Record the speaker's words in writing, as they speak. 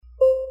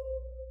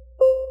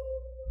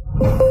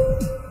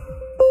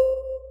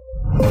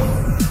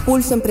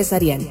Pulso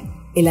Empresarial.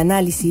 El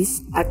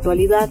análisis,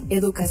 actualidad,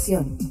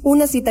 educación.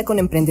 Una cita con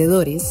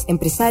emprendedores,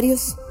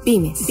 empresarios,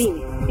 pymes.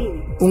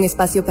 Un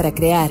espacio para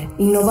crear,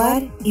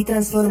 innovar y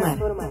transformar.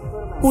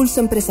 Pulso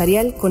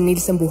Empresarial con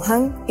Nilsen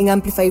Buján en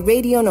Amplify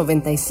Radio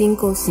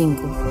 95.5.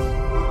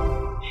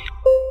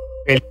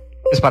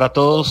 Felices para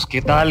todos,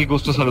 ¿qué tal?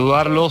 Gusto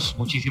saludarlos.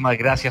 Muchísimas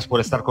gracias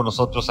por estar con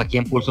nosotros aquí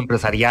en Pulso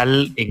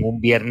Empresarial en un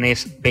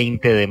viernes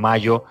 20 de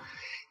mayo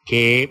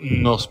que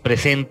nos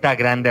presenta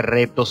grandes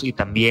retos y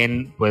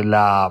también pues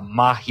la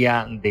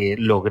magia de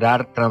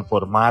lograr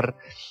transformar,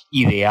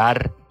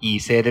 idear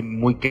y ser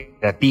muy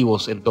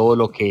creativos en todo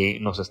lo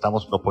que nos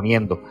estamos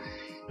proponiendo.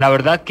 La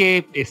verdad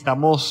que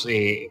estamos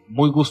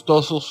muy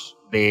gustosos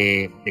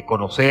de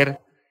conocer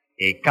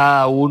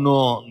cada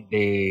uno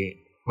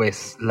de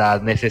pues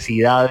las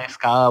necesidades,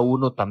 cada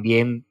uno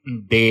también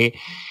de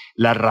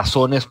las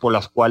razones por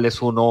las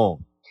cuales uno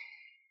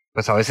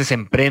pues a veces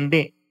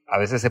emprende, a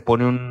veces se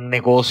pone un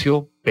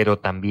negocio, pero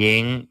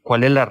también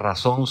cuál es la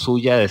razón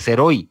suya de ser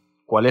hoy,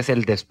 cuál es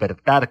el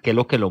despertar, qué es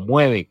lo que lo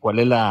mueve, cuál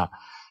es la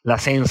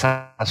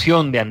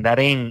sensación de andar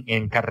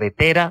en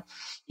carretera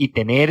y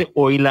tener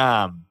hoy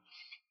la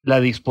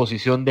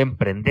disposición de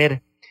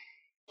emprender.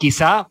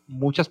 Quizá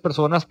muchas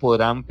personas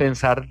podrán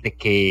pensar de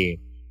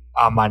que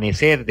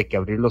amanecer, de que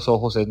abrir los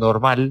ojos es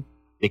normal,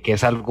 de que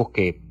es algo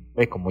que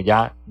como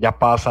ya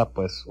pasa,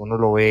 pues uno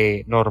lo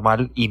ve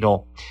normal y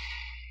no.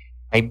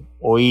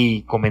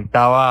 Hoy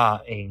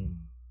comentaba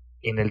en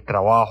el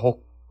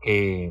trabajo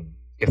que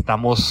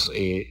estamos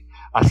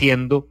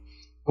haciendo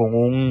con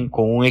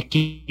un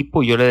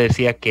equipo, yo le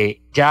decía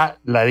que ya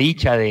la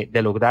dicha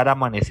de lograr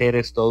amanecer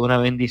es toda una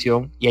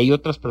bendición y hay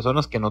otras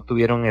personas que no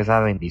tuvieron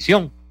esa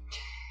bendición.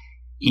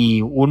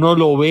 Y uno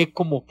lo ve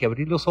como que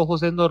abrir los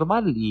ojos es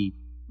normal y,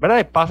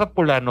 ¿verdad? Pasa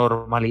por la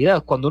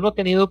normalidad. Cuando uno ha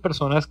tenido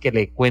personas que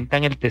le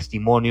cuentan el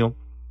testimonio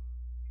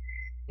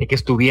de que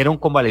estuvieron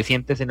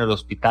convalecientes en el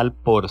hospital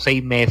por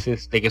 6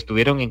 meses, de que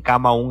estuvieron en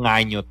cama 1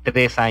 año,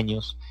 3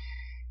 años,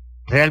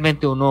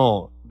 realmente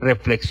uno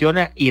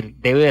reflexiona y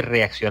debe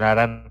reaccionar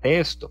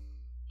ante esto.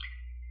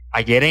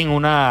 Ayer en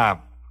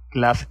una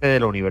clase de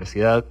la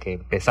universidad que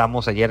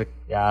empezamos ayer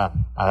ya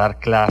a dar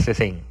clases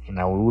en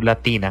la U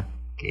Latina,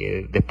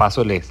 que de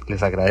paso les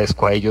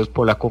agradezco a ellos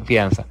por la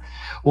confianza,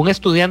 un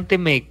estudiante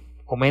me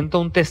comenta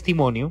un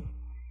testimonio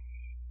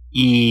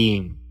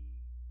y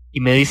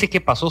me dice que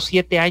pasó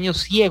 7 años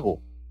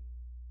ciego.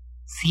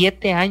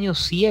 7 años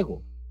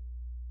ciego.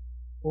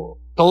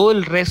 Todo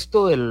el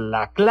resto de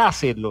la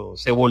clase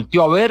se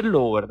volteó a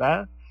verlo,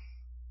 ¿verdad?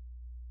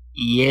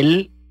 Y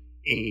él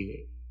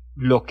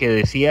lo que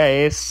decía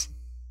es,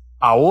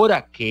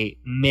 ahora que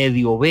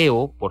medio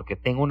veo, porque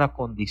tengo una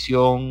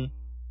condición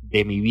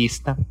de mi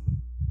vista,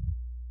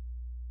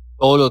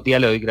 todos los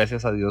días le doy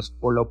gracias a Dios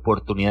por la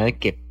oportunidad de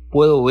que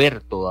puedo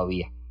ver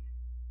todavía.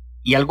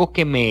 Y algo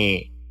que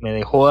me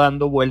dejó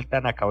dando vuelta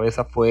en la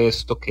cabeza fue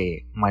esto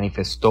que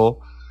manifestó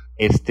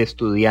este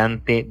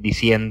estudiante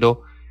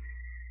diciendo: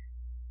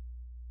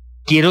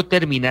 quiero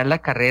terminar la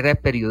carrera de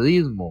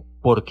periodismo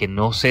porque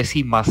no sé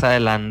si más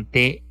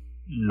adelante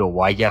lo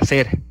vaya a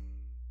hacer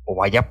o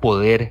vaya a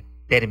poder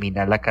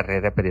terminar la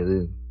carrera de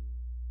periodismo.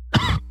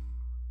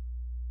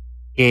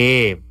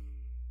 Qué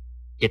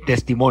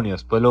testimonio.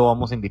 Después lo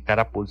vamos a invitar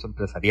a Pulso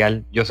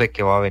Empresarial. Yo sé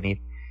que va a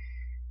venir.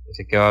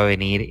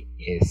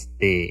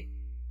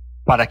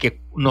 Para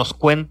que nos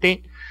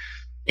cuente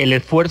el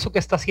esfuerzo que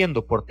está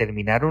haciendo por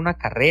terminar una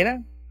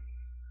carrera,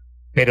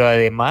 pero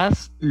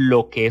además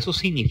lo que eso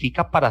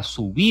significa para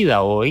su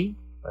vida hoy,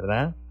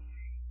 ¿verdad?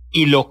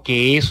 Y lo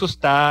que eso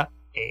está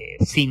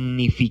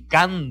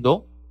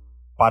significando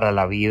para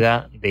la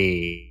vida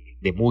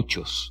de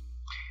muchos.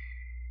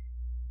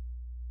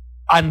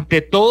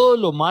 Ante todo,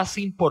 lo más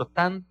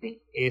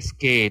importante es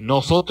que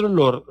nosotros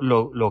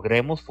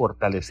logremos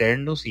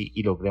fortalecernos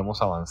y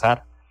logremos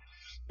avanzar.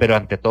 Pero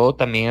ante todo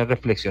también es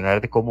reflexionar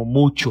de cómo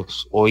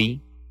muchos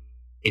hoy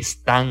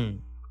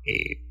están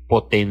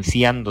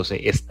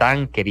potenciándose,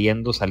 están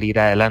queriendo salir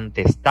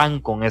adelante, están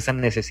con esa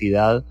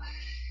necesidad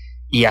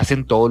y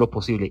hacen todo lo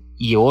posible.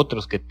 Y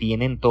otros que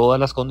tienen todas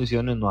las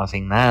condiciones no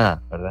hacen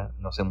nada, ¿verdad?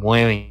 No se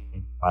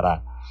mueven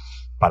para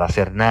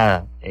hacer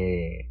nada.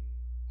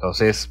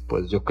 Entonces,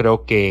 pues yo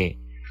creo que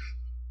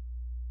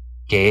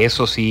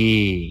eso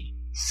sí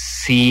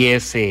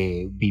es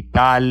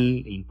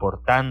vital,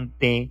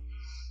 importante.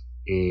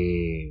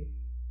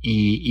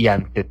 Y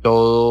ante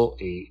todo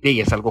y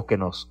es algo que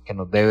nos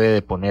debe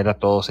de poner a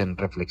todos en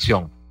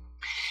reflexión.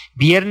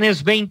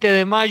 Viernes 20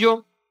 de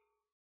mayo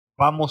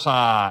vamos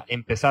a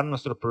empezar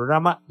nuestro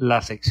programa,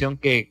 la sección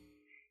que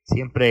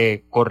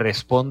siempre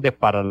corresponde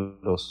para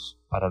los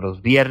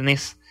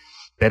viernes,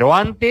 pero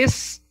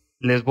antes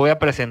les voy a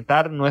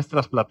presentar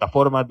nuestras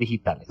plataformas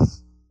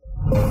digitales.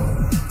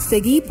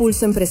 Seguí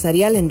Pulso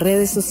Empresarial en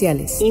redes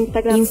sociales: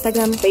 Instagram,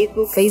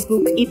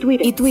 Facebook y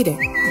Twitter.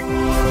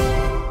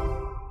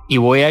 Y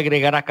voy a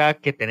agregar acá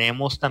que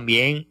tenemos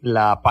también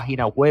la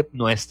página web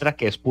nuestra,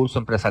 que es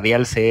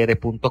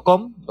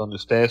pulsoempresarialcr.com, donde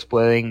ustedes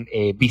pueden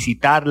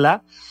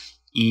visitarla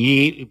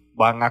y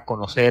van a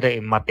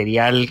conocer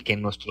material que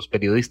nuestros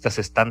periodistas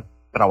están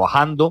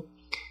trabajando,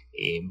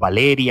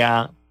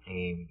 Valeria,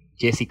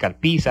 Jessica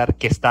Alpizar,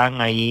 que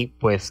están ahí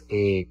pues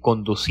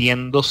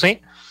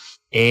conduciéndose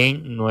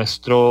en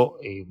nuestro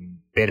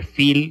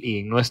perfil y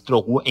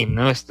en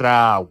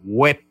nuestra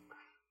web.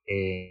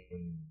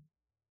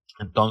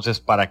 Entonces,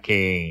 para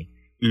que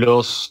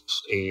los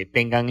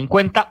tengan en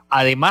cuenta,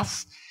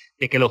 además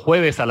de que los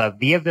jueves a las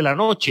 10 de la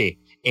noche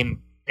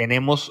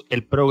tenemos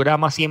el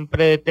programa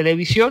siempre de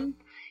televisión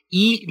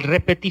y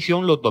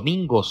repetición los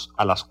domingos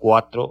a las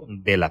 4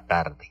 de la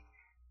tarde.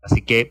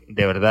 Así que,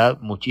 de verdad,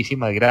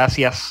 muchísimas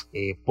gracias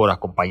por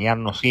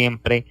acompañarnos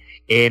siempre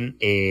en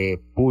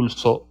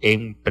Pulso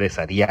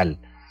Empresarial.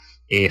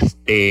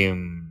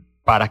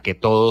 Para que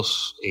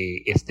todos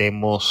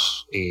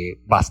estemos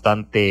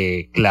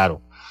bastante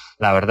claros.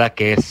 La verdad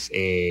que es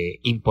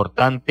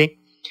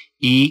importante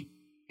y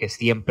que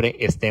siempre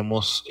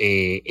estemos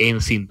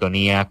en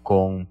sintonía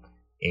con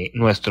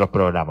nuestro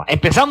programa.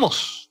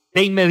 Empezamos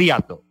de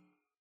inmediato.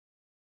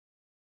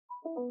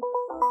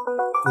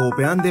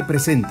 Copeande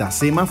presenta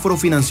Semáforo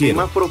Financiero.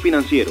 Semáforo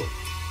Financiero.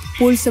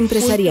 Pulso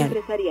Empresarial.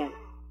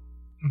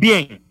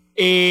 Bien,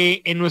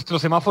 en nuestro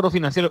semáforo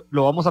financiero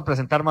lo vamos a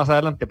presentar más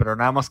adelante, pero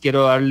nada más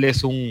quiero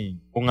darles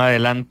un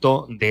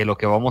adelanto de lo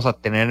que vamos a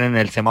tener en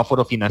el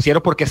semáforo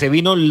financiero, porque se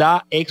vino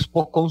la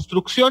Expo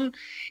Construcción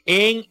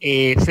en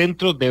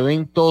Centros de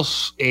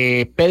Eventos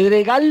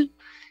Pedregal,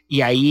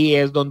 y ahí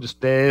es donde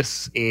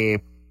ustedes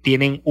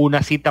tienen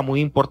una cita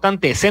muy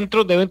importante.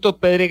 Centros de Eventos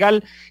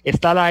Pedregal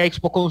está la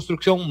Expo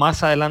Construcción.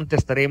 Más adelante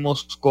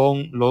estaremos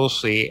con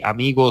los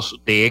amigos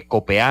de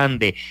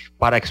Copeande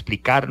para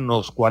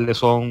explicarnos cuáles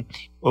son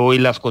hoy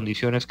las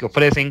condiciones que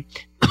ofrecen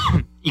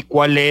y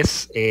cuál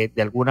es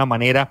de alguna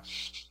manera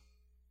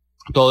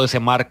todo ese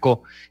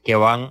marco que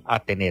van a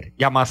tener.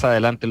 Ya más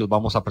adelante los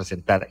vamos a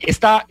presentar.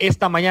 Está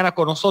esta mañana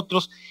con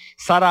nosotros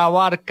Sara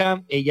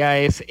Abarca. Ella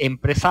es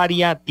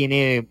empresaria,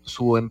 tiene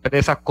su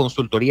empresa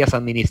Consultorías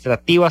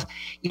Administrativas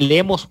y le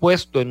hemos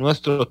puesto en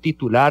nuestro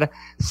titular,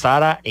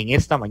 Sara, en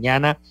esta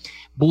mañana,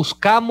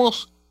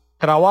 buscamos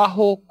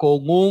trabajo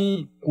con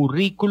un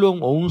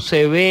currículum o un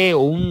CV o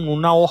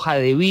una hoja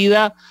de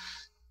vida,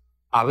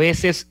 a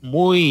veces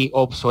muy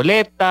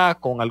obsoleta,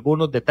 con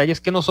algunos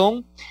detalles que no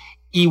son,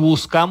 y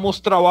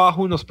buscamos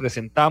trabajo y nos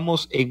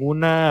presentamos en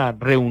una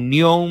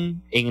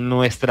reunión, en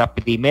nuestra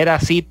primera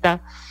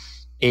cita,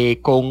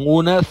 con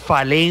unas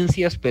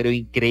falencias pero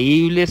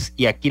increíbles,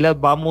 y aquí las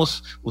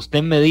vamos,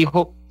 usted me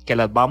dijo que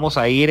las vamos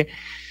a ir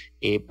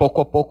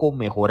poco a poco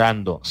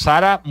mejorando.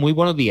 Sara, muy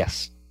buenos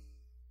días.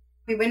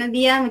 Muy buenos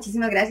días,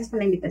 muchísimas gracias por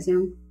la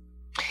invitación.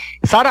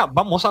 Sara,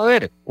 vamos a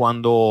ver,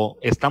 cuando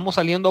estamos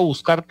saliendo a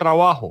buscar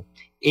trabajo,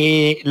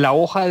 la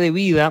hoja de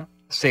vida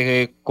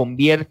se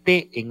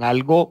convierte en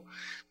algo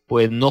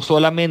pues no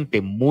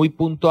solamente muy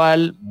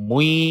puntual,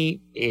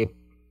 muy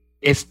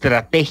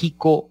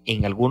estratégico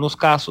en algunos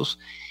casos.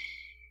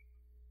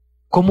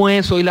 ¿Cómo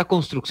es hoy la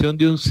construcción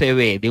de un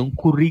CV, de un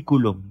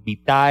currículum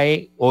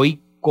vitae?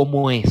 Hoy,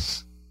 ¿cómo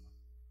es?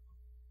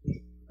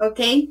 Ok,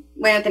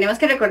 bueno, tenemos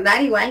que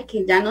recordar igual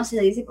que ya no se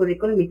dice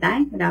currículum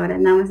vitae, pero ahora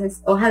nada más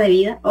es hoja de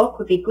vida o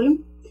currículum.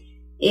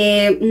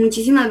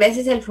 Muchísimas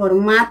veces el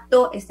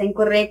formato está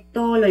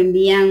incorrecto, lo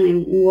envían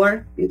en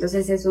Word,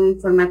 entonces es un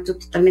formato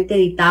totalmente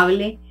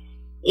editable.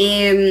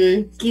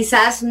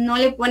 Quizás no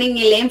le ponen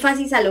el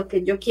énfasis a lo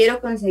que yo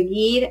quiero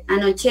conseguir.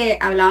 Anoche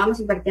hablábamos,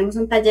 impartíamos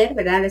un taller,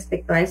 ¿verdad?,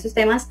 respecto a esos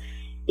temas,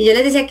 y yo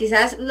les decía,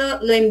 quizás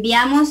lo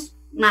enviamos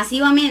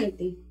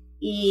masivamente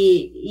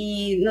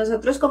y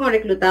nosotros como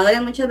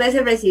reclutadores muchas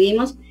veces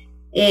recibimos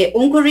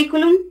un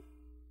currículum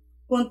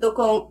junto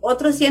con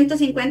otros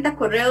 150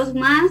 correos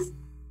más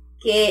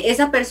que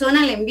esa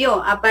persona le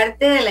envió,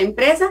 aparte de la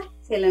empresa,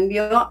 se lo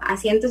envió a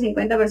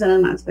 150 personas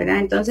más, ¿verdad?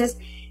 Entonces,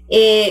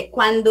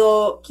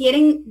 cuando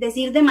quieren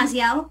decir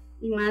demasiado,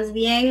 y más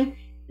bien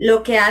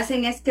lo que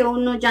hacen es que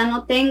uno ya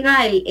no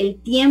tenga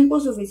el tiempo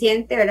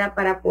suficiente, ¿verdad?,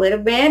 para poder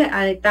ver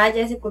a detalle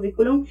ese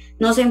currículum,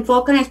 no se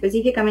enfocan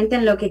específicamente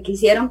en lo que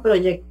quisieron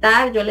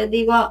proyectar. Yo les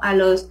digo a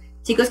los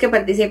chicos que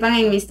participan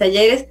en mis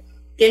talleres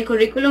que el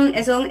currículum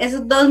son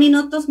esos 2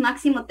 minutos,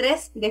 máximo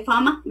 3 de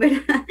fama,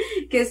 ¿verdad?,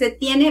 que se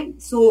tiene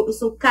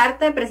su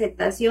carta de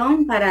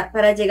presentación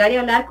para llegar y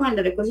hablar con el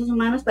de recursos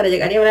humanos, para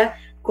llegar y hablar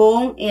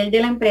con el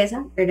de la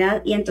empresa,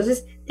 ¿verdad? Y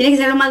entonces tiene que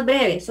ser lo más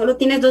breve, solo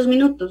tienes 2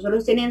 minutos,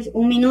 solo tienes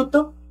 1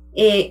 minuto,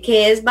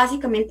 que es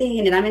básicamente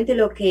generalmente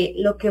lo que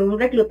un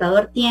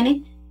reclutador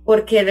tiene,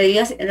 porque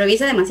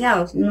revisa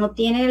demasiados, no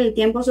tiene el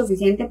tiempo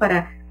suficiente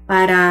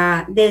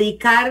para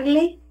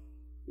dedicarle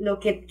lo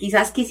que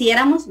quizás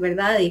quisiéramos,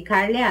 ¿verdad?,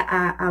 dedicarle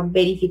a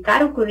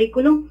verificar un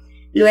currículum.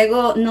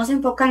 Luego no se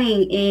enfocan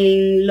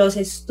en los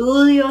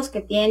estudios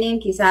que tienen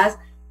quizás,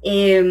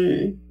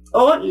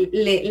 o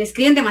le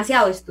escriben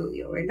demasiado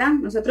estudio, ¿verdad?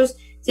 Nosotros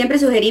siempre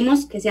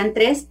sugerimos que sean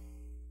 3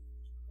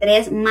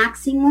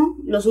 máximo,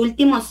 los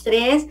últimos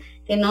 3,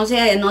 que no se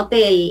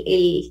anote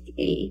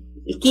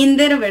el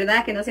kinder,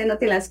 ¿verdad?, que no se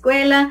anote la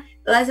escuela,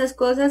 todas esas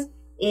cosas,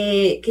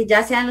 que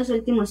ya sean los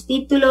últimos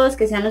títulos,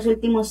 que sean los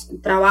últimos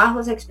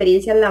trabajos,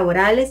 experiencias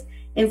laborales,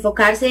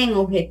 enfocarse en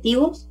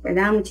objetivos,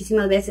 ¿verdad?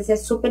 Muchísimas veces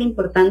es súper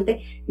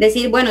importante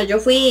decir, bueno, yo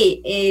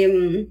fui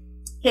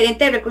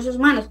gerente de recursos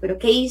humanos, pero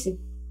 ¿qué hice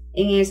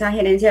en esa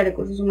gerencia de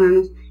recursos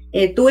humanos?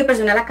 Tuve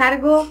personal a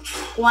cargo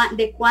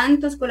de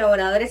cuántos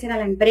colaboradores era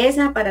la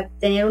empresa para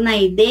tener una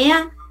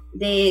idea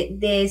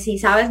de si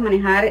sabes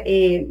manejar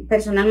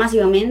personal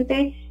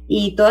masivamente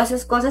y todas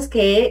esas cosas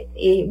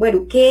que,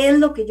 bueno, ¿qué es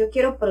lo que yo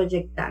quiero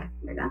proyectar,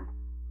 verdad?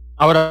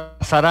 Ahora,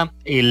 Sara,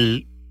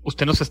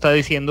 usted nos está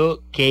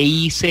diciendo qué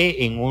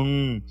hice en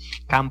un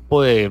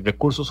campo de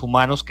recursos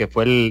humanos, que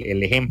fue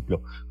el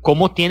ejemplo.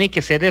 ¿Cómo tiene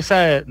que ser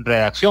esa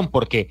redacción?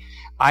 Porque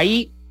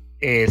hay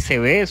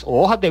CVs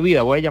o hojas de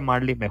vida, voy a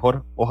llamarle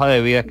mejor hoja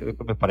de vida, creo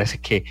que me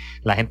parece que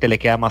la gente le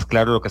queda más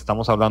claro lo que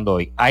estamos hablando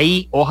hoy.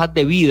 Hay hojas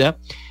de vida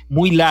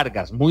muy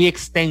largas, muy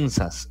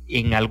extensas.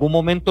 En algún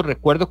momento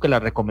recuerdo que la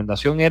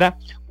recomendación era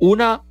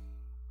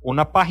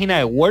una página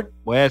de Word,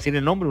 voy a decir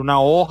el nombre, una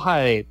hoja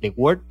de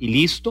Word y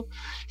listo.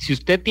 Si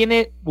usted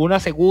tiene una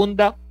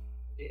segunda,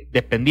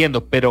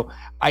 dependiendo, pero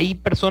hay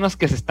personas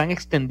que se están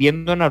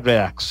extendiendo en la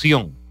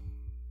redacción.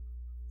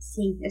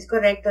 Sí, es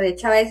correcto. De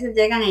hecho, a veces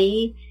llegan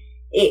ahí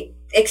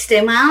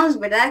extremados,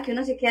 ¿verdad? Que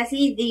uno se queda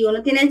así, digo,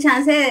 uno tiene el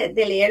chance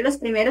de leer los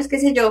primeros, qué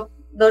sé yo,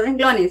 2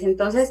 renglones.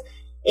 Entonces,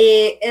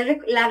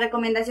 la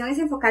recomendación es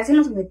enfocarse en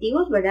los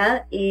objetivos,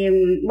 ¿verdad?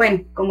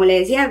 Bueno, como le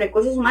decía,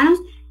 recursos humanos.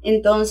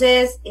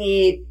 Entonces,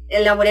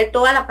 elaboré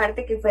toda la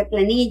parte que fue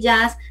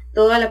planillas,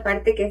 toda la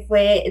parte que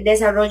fue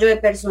desarrollo de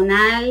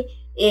personal,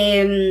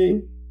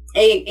 en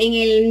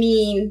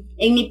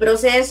mi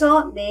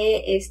proceso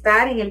de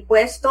estar en el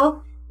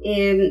puesto,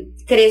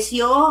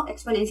 creció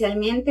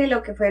exponencialmente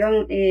lo que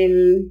fueron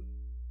el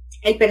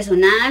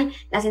personal,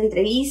 las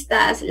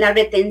entrevistas, la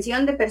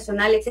retención de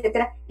personal,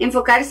 etcétera.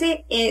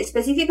 Enfocarse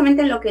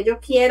específicamente en lo que yo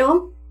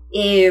quiero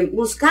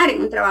buscar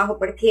en un trabajo,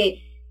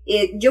 porque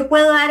yo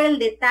puedo dar el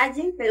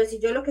detalle, pero si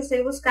yo lo que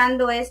estoy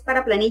buscando es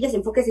para planillas,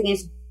 enfóquese en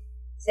eso.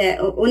 O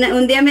sea,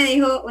 un día me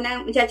dijo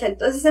una muchacha,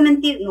 entonces es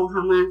mentir. No,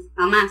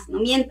 jamás, no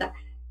mienta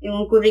en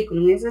un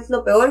currículum. Eso es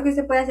lo peor que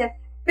usted puede hacer.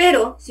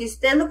 Pero si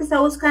usted lo que está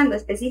buscando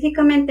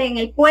específicamente en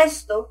el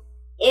puesto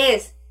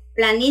es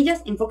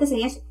planillas, enfóquese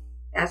en eso.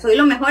 O sea, soy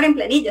lo mejor en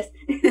planillas.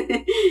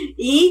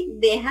 Y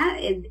deja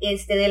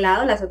de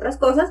lado las otras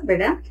cosas,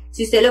 ¿verdad?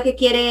 Si usted lo que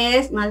quiere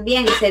es más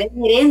bien ser el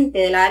gerente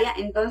del área,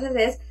 entonces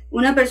es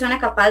una persona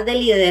capaz de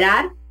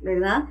liderar,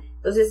 ¿verdad?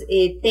 Entonces,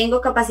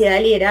 tengo capacidad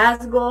de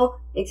liderazgo,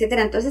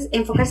 etcétera. Entonces,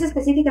 enfocarse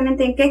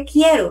específicamente en qué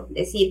quiero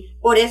decir.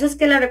 Por eso es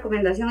que la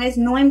recomendación es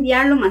no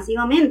enviarlo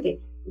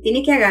masivamente.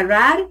 Tiene que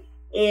agarrar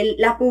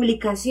la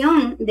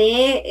publicación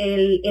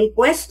de el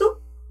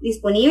puesto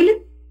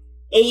disponible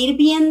e ir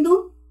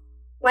viendo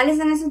cuáles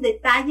son esos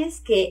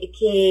detalles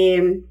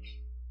que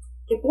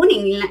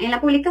ponen en la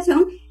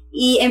publicación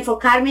y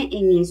enfocarme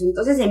en eso.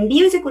 Entonces,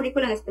 envío ese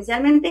currículum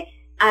especialmente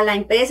a la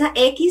empresa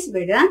X,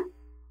 ¿verdad?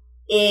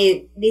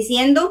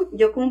 Diciendo,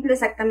 yo cumplo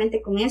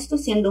exactamente con esto,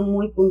 siendo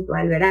muy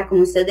puntual, ¿verdad?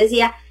 Como usted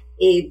decía,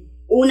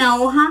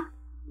 una hoja,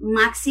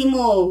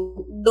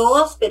 máximo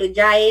 2, pero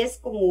ya es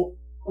como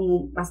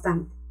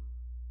bastante.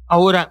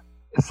 Ahora,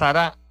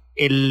 Sara,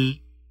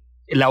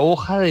 la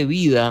hoja de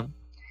vida,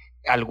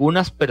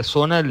 algunas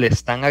personas le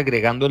están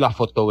agregando la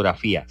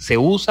fotografía. ¿Se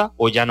usa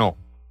o ya no?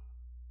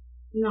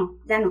 No,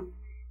 ya no.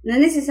 No es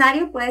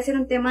necesario, puede ser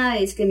un tema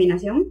de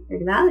discriminación,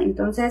 ¿verdad?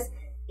 Entonces,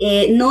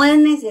 no es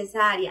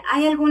necesaria.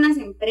 Hay algunas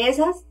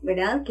empresas,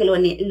 ¿verdad?, que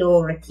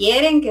lo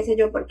requieren, qué sé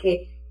yo,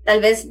 porque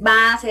tal vez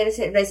va a hacer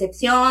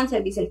recepción,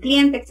 servicio al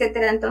cliente,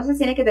 etcétera. Entonces,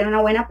 tiene que tener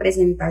una buena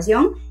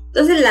presentación.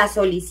 Entonces, la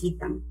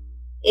solicitan.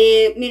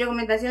 Mi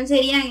recomendación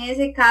sería en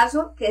ese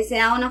caso que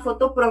sea una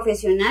foto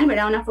profesional,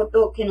 ¿verdad? Una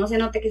foto que no se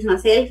note que es una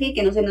selfie,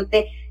 que no se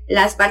note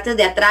las partes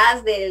de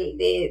atrás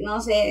no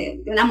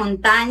sé, de una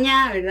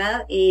montaña,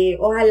 ¿verdad?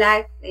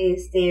 Ojalá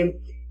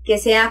que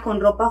sea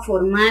con ropa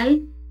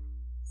formal,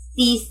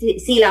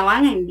 si la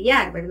van a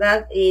enviar,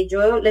 ¿verdad?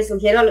 Yo les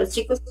sugiero a los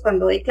chicos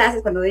cuando doy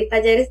clases, cuando doy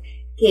talleres,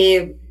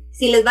 que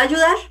si les va a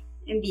ayudar,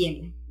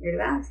 envíenla,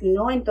 ¿verdad? Si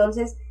no,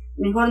 entonces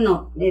mejor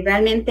no.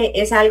 Realmente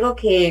es algo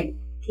que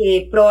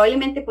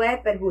probablemente puede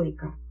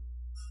perjudicar.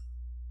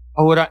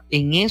 Ahora,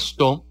 en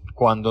esto,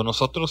 cuando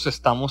nosotros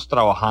estamos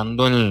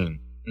trabajando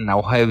en la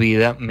hoja de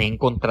vida, me he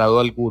encontrado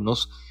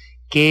algunos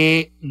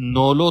que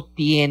no lo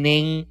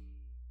tienen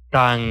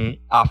tan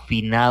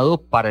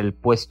afinado para el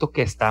puesto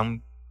que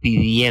están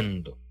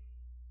pidiendo.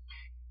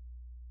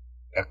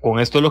 Con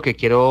esto lo que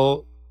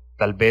quiero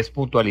tal vez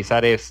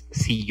puntualizar es,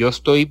 si yo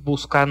estoy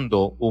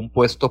buscando un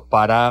puesto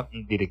para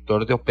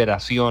director de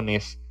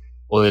operaciones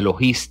o de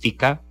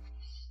logística,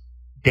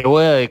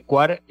 debo de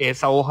adecuar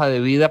esa hoja de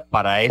vida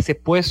para ese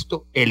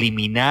puesto,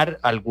 eliminar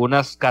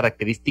algunas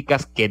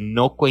características que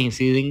no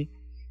coinciden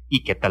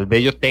y que tal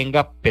vez yo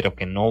tenga, pero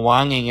que no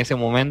van en ese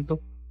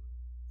momento.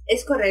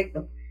 Es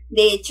correcto.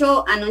 De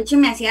hecho, anoche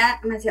me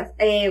hacía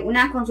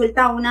una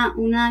consulta a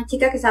una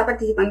chica que estaba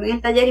participando en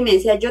el taller y me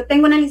decía, yo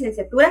tengo una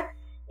licenciatura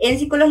en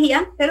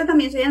psicología, pero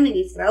también soy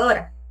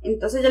administradora.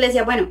 Entonces yo le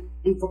decía, bueno,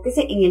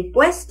 enfóquese en el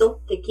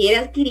puesto que quiere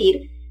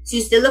adquirir. Si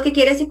usted lo que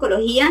quiere es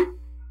psicología,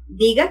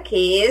 diga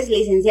que es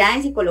licenciada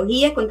en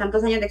psicología, con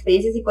tantos años de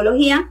experiencia en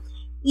psicología,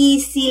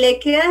 y si le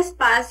queda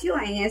espacio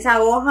en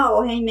esa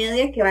hoja y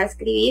media que va a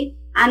escribir,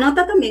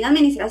 anota también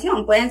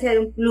administración, pueden ser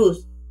un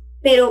plus,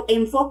 pero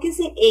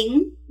enfóquese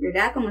en,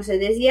 ¿verdad? Como usted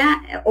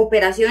decía,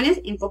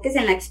 operaciones, enfóquese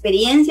en la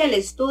experiencia, el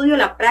estudio,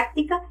 la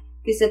práctica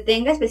que usted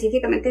tenga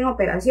específicamente en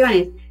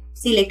operaciones.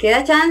 Si le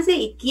queda chance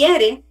y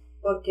quiere,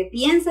 porque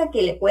piensa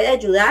que le puede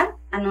ayudar,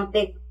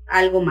 anote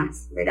algo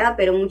más, ¿verdad?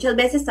 Pero muchas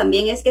veces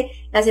también es que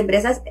las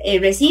empresas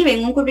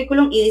reciben un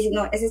currículum y dicen,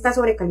 no, ese está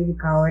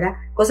sobrecalificado, ¿verdad?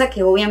 Cosa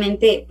que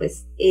obviamente,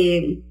 pues,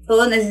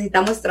 todos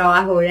necesitamos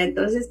trabajo, ¿verdad?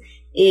 Entonces,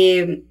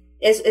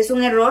 es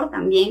un error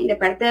también de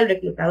parte del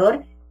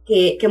reclutador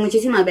que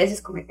muchísimas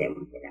veces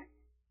cometemos, ¿verdad?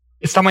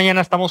 Esta mañana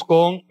estamos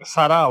con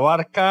Sara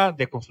Abarca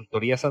de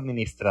Consultorías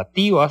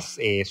Administrativas,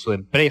 su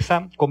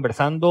empresa,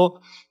 conversando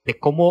de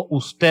cómo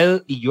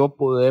usted y yo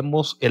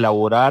podemos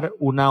elaborar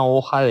una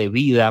hoja de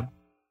vida,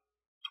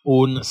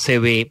 un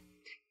CV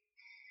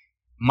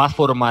más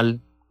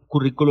formal, un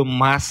currículum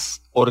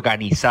más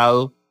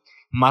organizado,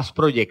 más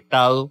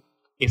proyectado.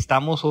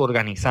 Estamos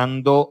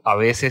organizando a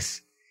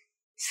veces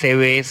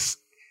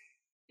CVs.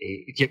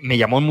 Me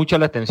llamó mucho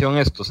la atención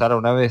esto, Sara,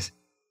 una vez.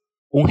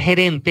 Un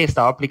gerente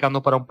estaba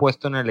aplicando para un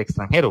puesto en el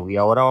extranjero y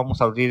ahora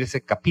vamos a abrir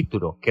ese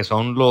capítulo, que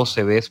son los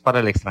CVs para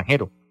el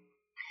extranjero.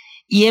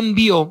 Y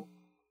envió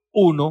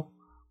uno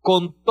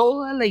con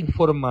toda la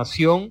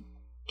información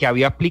que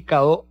había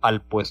aplicado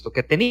al puesto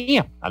que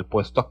tenía, al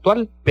puesto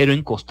actual, pero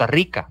en Costa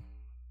Rica.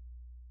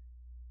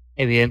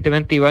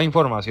 Evidentemente iba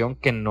información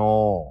que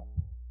no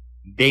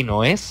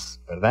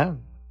es, ¿verdad?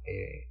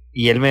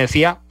 Y él me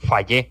decía,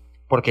 fallé,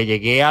 porque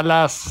llegué a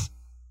las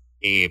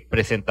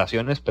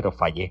presentaciones, pero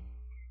fallé.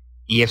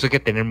 Y eso hay que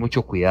tener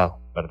mucho cuidado,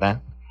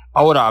 ¿verdad?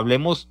 Ahora,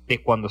 hablemos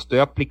de cuando estoy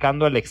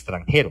aplicando al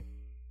extranjero.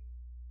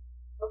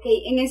 Ok,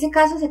 en ese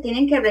caso se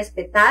tienen que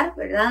respetar,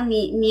 ¿verdad?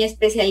 Mi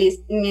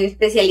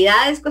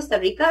especialidad es Costa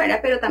Rica, ¿verdad?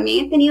 Pero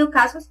también he tenido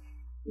casos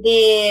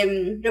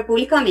de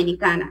República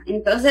Dominicana.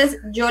 Entonces,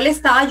 yo le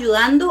estaba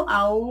ayudando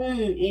a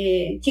un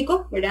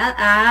chico, ¿verdad?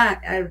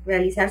 A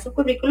realizar su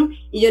currículum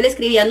y yo le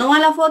escribía, no va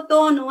la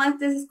foto, no va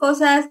esas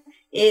cosas,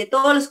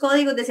 todos los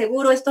códigos de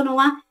seguro, esto no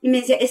va. Y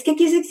me decía, es que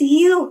aquí es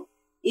exigido.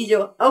 Y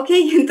yo, ok,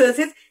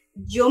 entonces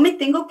yo me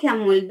tengo que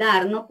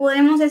amoldar, no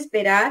podemos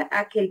esperar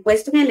a que el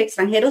puesto en el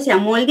extranjero se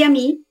amolde a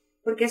mí,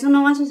 porque eso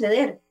no va a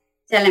suceder.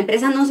 O sea, la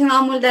empresa no se va a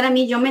amoldar a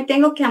mí, yo me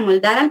tengo que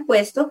amoldar al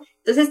puesto,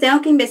 entonces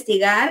tengo que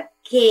investigar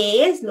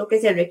qué es lo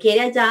que se requiere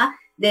allá,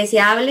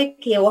 deseable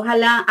que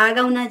ojalá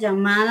haga una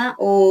llamada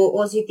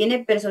o si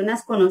tiene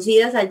personas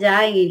conocidas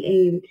allá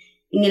en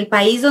el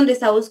país donde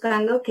está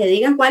buscando, que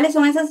digan cuáles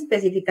son esas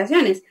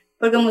especificaciones,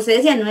 porque como usted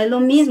decía, no es lo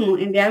mismo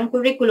enviar un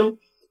currículum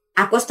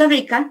a Costa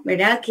Rica,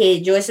 ¿verdad?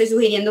 Que yo estoy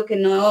sugiriendo que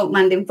no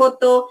manden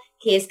foto,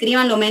 que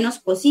escriban lo menos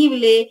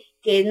posible,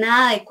 que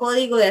nada de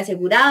código de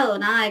asegurado,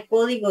 nada de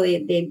código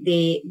de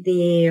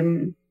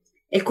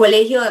el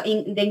colegio,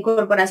 de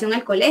incorporación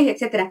al colegio,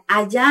 etcétera.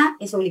 Allá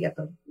es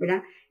obligatorio,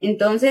 ¿verdad?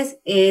 Entonces,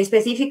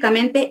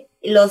 específicamente,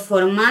 los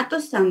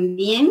formatos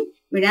también,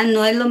 ¿verdad?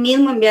 No es lo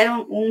mismo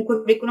enviar un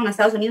currículum a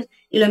Estados Unidos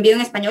y lo envío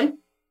en español,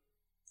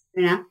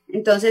 ¿verdad?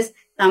 Entonces,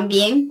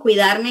 también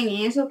cuidarme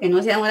en eso, que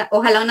no sea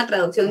ojalá una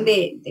traducción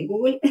de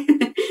Google,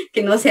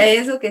 que no sea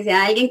eso, que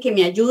sea alguien que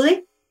me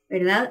ayude,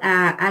 ¿verdad?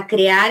 A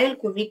crear el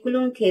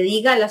currículum que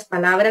diga las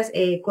palabras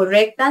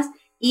correctas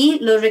y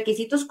los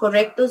requisitos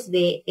correctos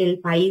del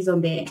país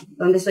donde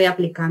estoy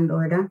aplicando,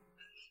 ¿verdad?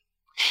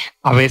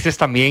 A veces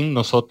también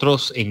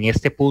nosotros en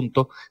este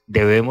punto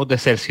debemos de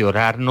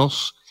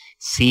cerciorarnos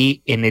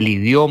si en el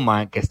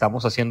idioma que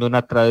estamos haciendo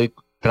una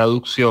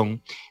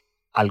traducción,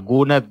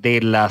 algunas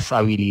de las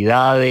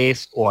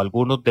habilidades o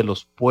algunos de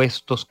los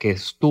puestos que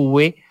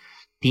estuve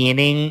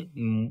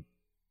tienen,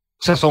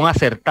 o sea, son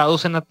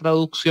acertados en la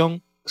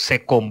traducción,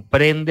 se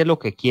comprende lo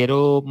que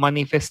quiero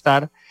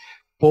manifestar,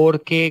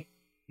 porque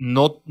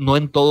no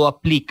en todo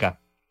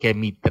aplica que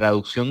mi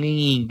traducción en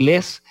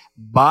inglés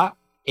va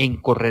en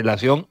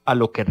correlación a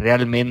lo que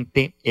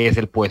realmente es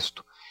el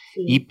puesto.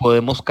 Sí. Y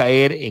podemos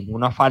caer en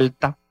una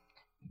falta,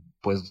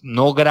 pues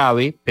no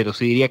grave, pero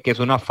sí diría que es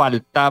una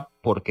falta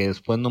porque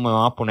después no me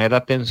van a poner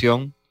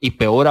atención y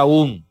peor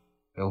aún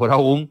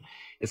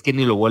es que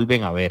ni lo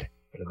vuelven a ver,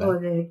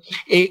 ¿verdad?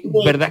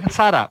 ¿Verdad,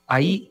 Sara?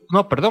 Ahí,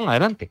 no, perdón,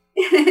 adelante.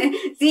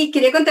 Sí,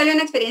 quería contarle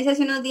una experiencia.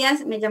 Hace unos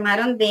días me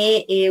llamaron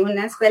de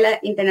una escuela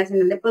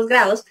internacional de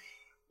posgrados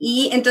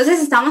y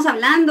entonces estábamos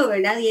hablando,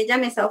 ¿verdad? Y ella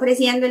me está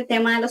ofreciendo el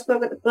tema de los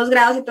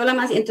posgrados y todo lo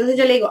demás, y entonces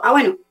yo le digo,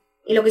 bueno,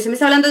 y lo que usted me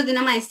está hablando es de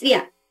una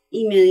maestría,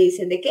 y me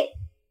dice, ¿de qué?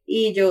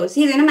 Y yo,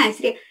 sí, de una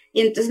maestría.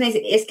 Y entonces me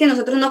dice, es que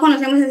nosotros no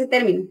conocemos ese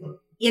término.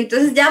 Y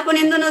entonces ya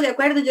poniéndonos de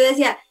acuerdo, yo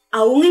decía,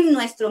 aún en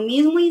nuestro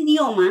mismo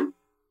idioma,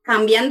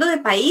 cambiando de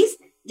país,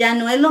 ya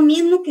no es lo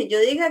mismo que yo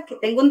diga que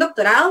tengo un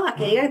doctorado, a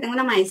que diga que tengo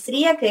una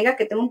maestría, que diga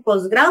que tengo un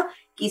posgrado.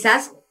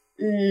 Quizás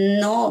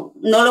no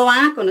lo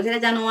van a conocer,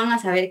 allá no van a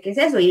saber qué es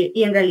eso. Y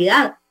en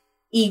realidad,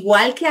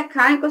 igual que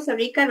acá en Costa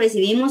Rica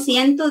recibimos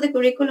cientos de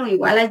currículum,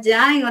 igual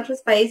allá en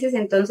otros países,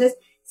 entonces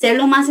ser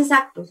lo más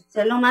exactos,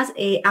 ser lo más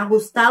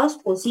ajustados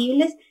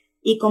posibles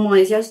y como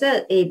decía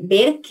usted,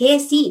 ver que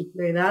sí,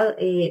 ¿verdad?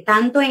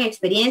 Tanto en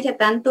experiencia,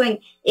 tanto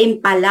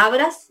en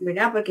palabras,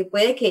 ¿verdad? Porque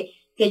puede que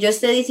yo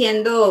esté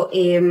diciendo,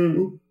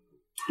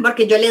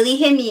 porque yo le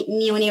dije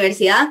mi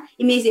universidad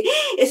y me dice,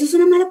 eso es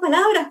una mala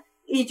palabra.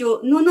 Y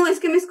yo, no, es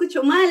que me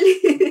escuchó mal.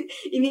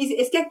 Y me dice,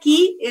 es que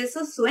aquí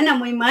eso suena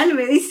muy mal,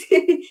 me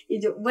dice.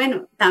 Y yo,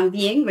 bueno,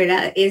 también,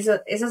 ¿verdad?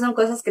 Esas son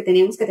cosas que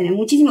tenemos que tener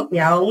muchísimo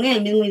cuidado, aún en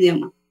el mismo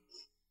idioma.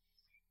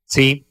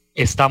 Sí,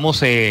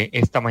 estamos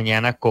esta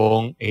mañana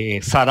con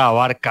Sara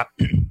Abarca.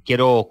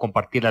 Quiero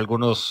compartir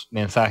algunos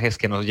mensajes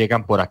que nos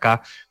llegan por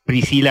acá.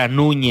 Priscila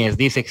Núñez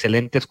dice,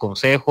 excelentes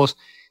consejos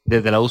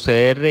desde la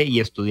UCR y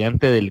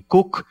estudiante del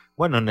CUC.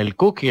 Bueno, en el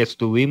CUC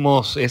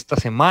estuvimos esta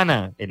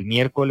semana, el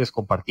miércoles,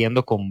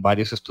 compartiendo con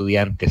varios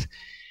estudiantes.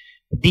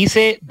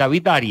 Dice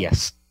David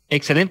Arias,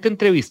 excelente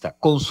entrevista,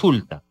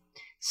 consulta.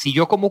 Si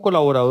yo como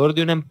colaborador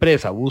de una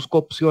empresa busco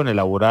opciones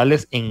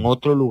laborales en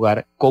otro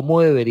lugar, ¿cómo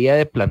debería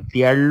de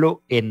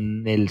plantearlo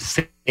en el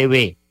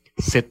CV?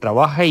 ¿Se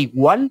trabaja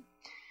igual?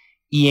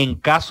 Y en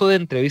caso de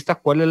entrevista,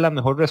 ¿cuál es la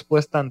mejor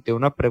respuesta ante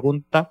una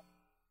pregunta?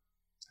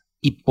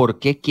 ¿Y por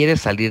qué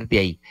quieres salir de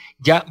ahí?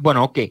 Ya,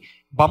 bueno, ok,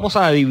 vamos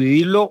a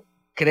dividirlo,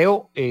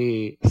 creo,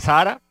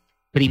 Sara.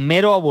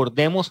 Primero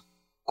abordemos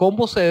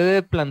cómo se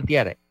debe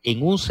plantear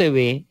en un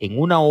CV, en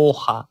una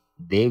hoja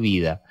de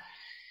vida,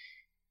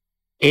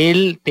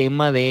 el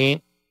tema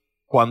de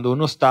cuando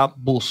uno está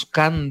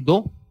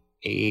buscando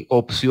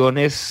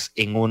opciones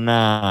en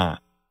una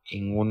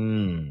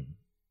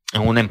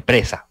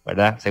empresa,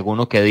 ¿verdad? Según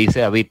lo que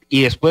dice David.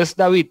 Y después,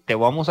 David, te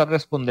vamos a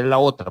responder la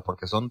otra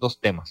porque son dos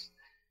temas.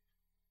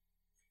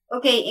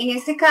 Ok, en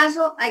este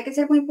caso hay que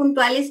ser muy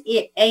puntuales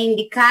e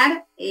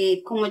indicar,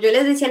 como yo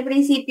les decía al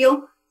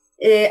principio,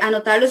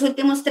 anotar los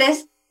últimos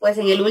 3, pues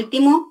en el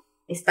último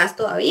estás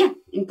todavía.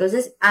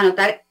 Entonces,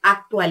 anotar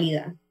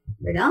actualidad,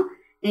 ¿verdad?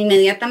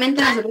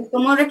 Inmediatamente nosotros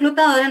como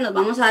reclutadores nos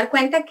vamos a dar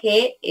cuenta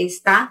que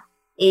está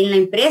en la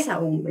empresa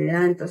aún,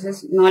 ¿verdad?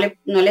 Entonces, no le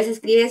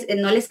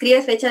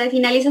escribes fecha de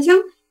finalización,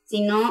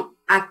 sino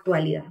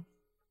actualidad.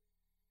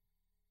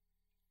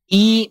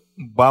 Y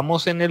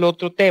vamos en el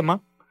otro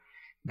tema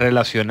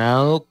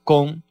relacionado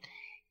con,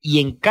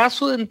 y en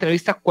caso de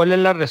entrevista, ¿cuál es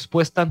la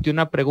respuesta ante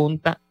una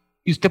pregunta?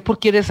 ¿Y usted por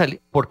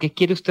qué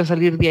quiere usted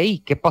salir de ahí?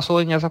 ¿Qué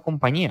pasó en esa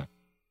compañía?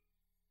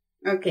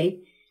 Ok.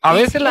 A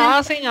veces la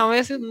hacen, a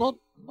veces no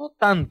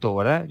tanto,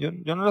 ¿verdad? Yo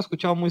no lo he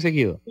escuchado muy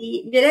seguido.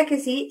 Sí, yo diría que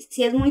sí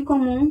es muy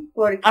común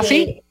porque ¿Ah,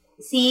 sí?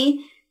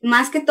 sí,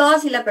 más que todo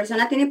si la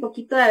persona tiene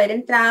poquito de haber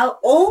entrado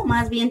o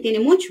más bien tiene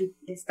mucho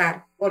de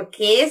estar.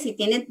 Porque si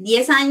tiene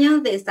 10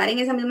 años de estar en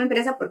esa misma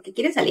empresa, ¿por qué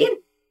quiere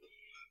salir?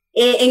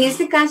 En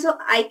este caso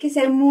hay que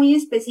ser muy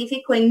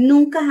específico en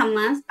nunca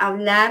jamás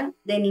hablar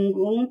de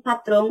ningún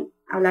patrón,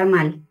 hablar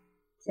mal.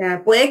 O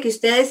sea, puede que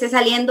usted esté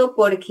saliendo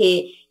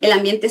porque el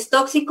ambiente es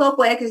tóxico,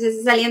 puede que usted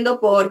esté saliendo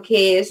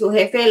porque su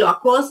jefe lo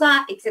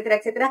acosa, etcétera,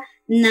 etcétera.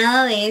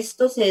 Nada de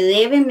esto se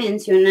debe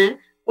mencionar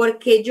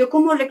porque yo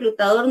como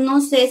reclutador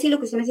no sé si lo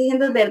que usted me está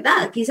diciendo es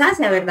verdad. Quizás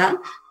sea verdad,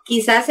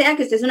 quizás sea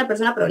que usted es una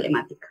persona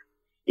problemática.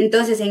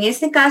 Entonces, en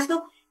este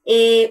caso,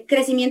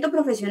 crecimiento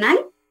profesional,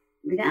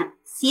 ¿verdad?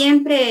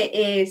 Siempre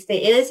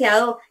he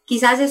deseado,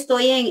 quizás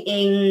estoy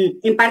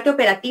en parte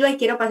operativa y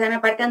quiero pasarme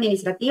a parte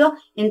administrativa,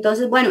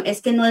 entonces, bueno,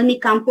 es que no es mi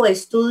campo de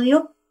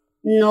estudio,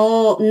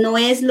 no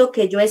es lo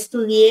que yo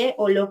estudié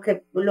o lo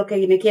que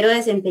me quiero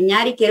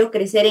desempeñar y quiero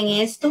crecer en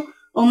esto,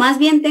 o más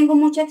bien tengo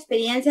mucha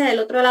experiencia del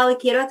otro lado y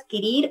quiero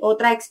adquirir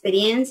otra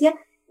experiencia,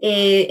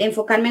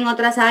 enfocarme en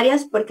otras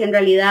áreas, porque en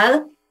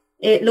realidad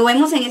lo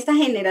vemos en esta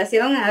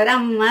generación, ahora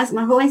más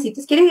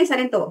jovencitos quieren estar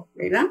en todo,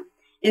 ¿verdad?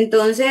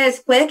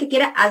 Entonces, puede que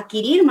quiera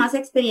adquirir más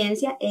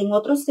experiencia en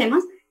otros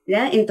temas,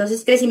 ¿verdad?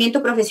 Entonces,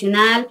 crecimiento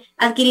profesional,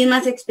 adquirir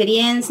más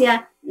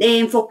experiencia,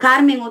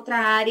 enfocarme en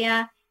otra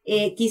área,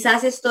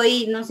 quizás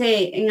estoy, no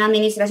sé, en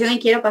administración y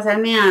quiero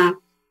pasarme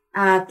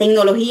a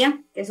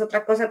tecnología, que es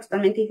otra cosa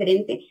totalmente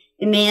diferente.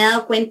 Me he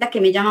dado cuenta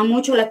que me llama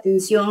mucho la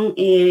atención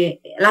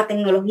la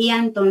tecnología,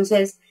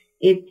 entonces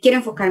quiero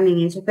enfocarme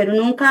en eso, pero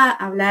nunca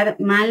hablar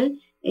mal.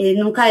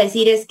 Nunca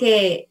decir es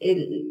que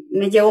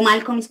me llevo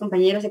mal con mis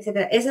compañeros,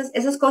 etcétera.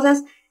 Esas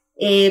cosas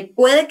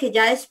puede que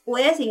ya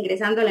después,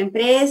 ingresando a la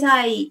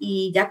empresa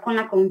y ya con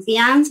la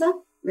confianza,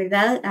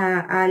 ¿verdad?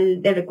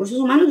 De recursos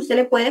humanos, usted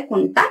le puede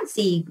contar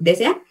si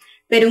desea,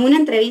 pero en una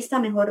entrevista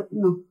mejor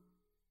no.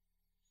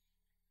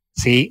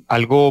 Sí,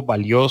 algo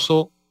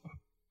valioso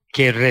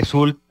que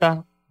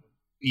resulta,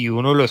 y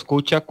uno lo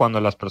escucha cuando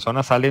las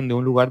personas salen de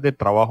un lugar de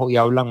trabajo y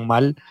hablan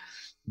mal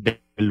del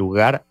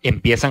lugar,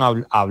 empiezan a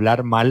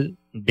hablar mal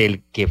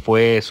del que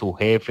fue su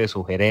jefe,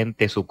 su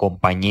gerente, su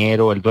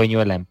compañero, el dueño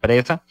de la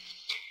empresa.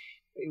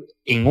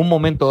 En un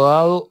momento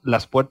dado,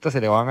 las puertas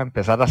se le van a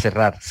empezar a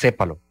cerrar,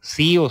 sépalo,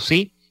 sí o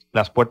sí,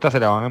 las puertas se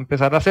le van a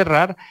empezar a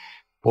cerrar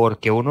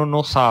porque uno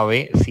no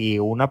sabe si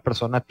una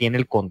persona tiene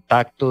el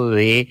contacto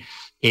de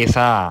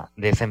esa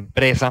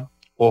empresa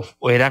o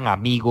eran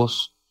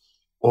amigos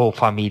o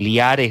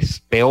familiares,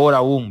 peor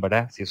aún,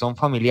 ¿verdad? Si son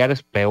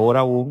familiares, peor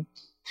aún.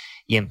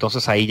 y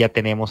entonces ahí ya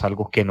tenemos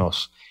algo que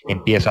nos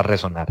empieza a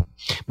resonar.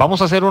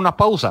 Vamos a hacer una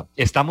pausa.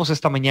 Estamos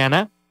esta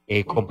mañana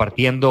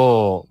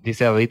compartiendo,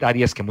 dice David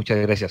Arias, que muchas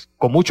gracias.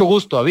 Con mucho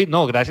gusto, David.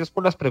 No, gracias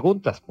por las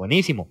preguntas.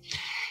 Buenísimo.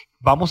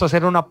 Vamos a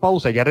hacer una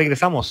pausa, ya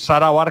regresamos.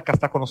 Sara Abarca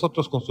está con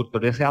nosotros,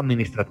 consultorías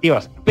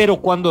administrativas.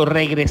 Pero cuando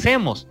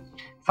regresemos,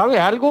 ¿sabe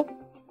algo?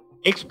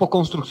 Expo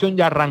Construcción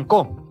ya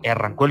arrancó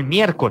el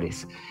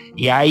miércoles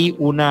y hay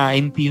una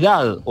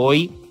entidad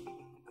hoy,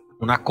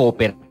 una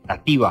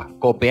cooperativa,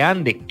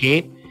 Copeande,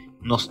 que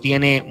nos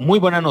tiene muy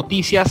buenas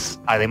noticias,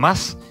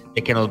 además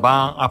de que nos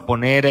va a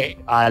poner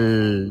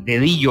al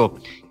dedillo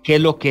qué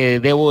es lo que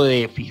debo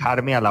de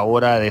fijarme a la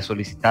hora de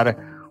solicitar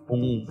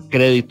un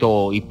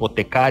crédito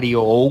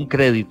hipotecario o un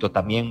crédito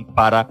también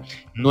para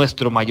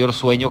nuestro mayor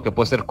sueño, que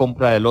puede ser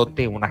compra de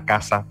lote, una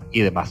casa y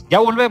demás. Ya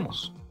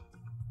volvemos.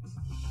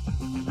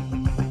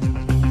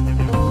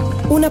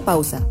 Una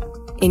pausa.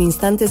 En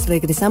instantes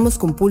regresamos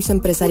con Pulso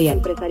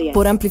Empresarial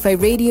por Amplify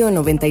Radio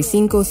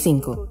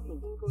 955.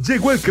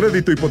 Llegó el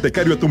crédito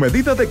hipotecario a tu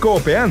medida de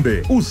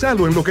Copeande.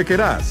 Úsalo en lo que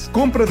querás.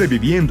 Compra de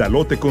vivienda,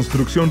 lote,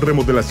 construcción,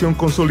 remodelación,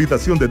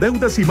 consolidación de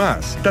deudas y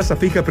más. Tasa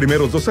fija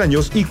primeros 2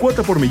 años y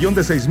cuota por millón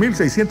de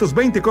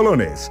 6,620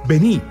 colones.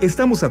 Vení,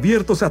 estamos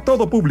abiertos a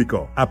todo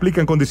público.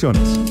 Aplican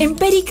condiciones. En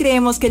Peri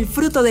creemos que el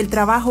fruto del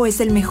trabajo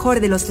es el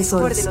mejor de los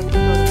tesoros.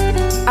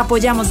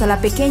 Apoyamos a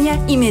la pequeña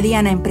y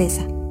mediana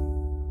empresa.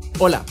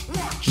 Hola,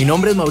 mi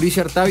nombre es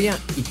Mauricio Artavia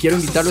y quiero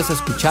invitarlos a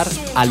escuchar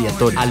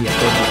Aleatorio.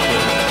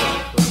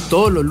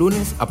 Todos los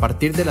lunes a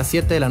partir de las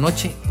 7 de la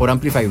noche por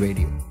Amplify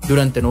Radio.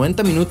 Durante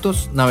 90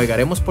 minutos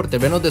navegaremos por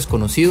terrenos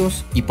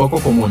desconocidos y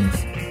poco comunes,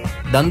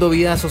 dando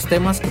vida a esos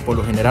temas que por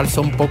lo general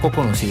son poco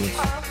conocidos.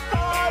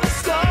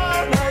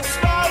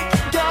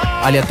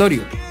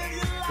 Aleatorio,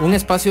 un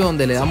espacio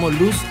donde le damos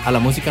luz a la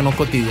música no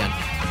cotidiana.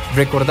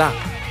 Recordá,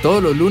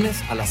 todos los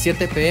lunes a las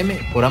 7 p.m.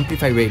 por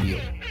Amplify Radio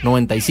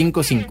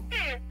 955.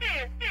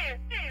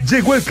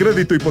 Llegó el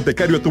crédito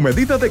hipotecario a tu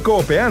medida de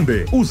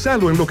Copeande.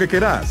 Úsalo en lo que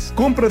querás.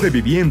 Compra de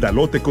vivienda,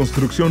 lote,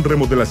 construcción,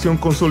 remodelación,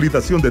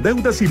 consolidación de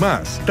deudas y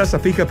más. Tasa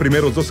fija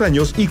primeros 2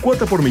 años y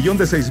cuota por millón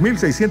de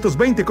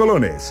 6,620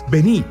 colones.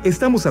 Vení,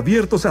 estamos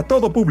abiertos a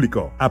todo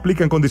público.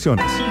 Aplican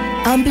condiciones.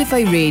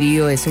 Amplify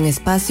Radio es un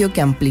espacio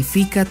que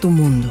amplifica tu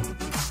mundo.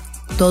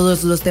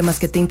 Todos los temas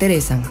que te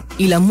interesan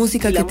y la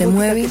música que te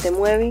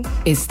mueve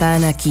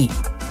están aquí.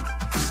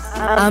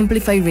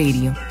 Amplify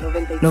Radio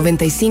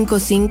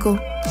 955,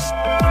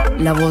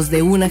 la voz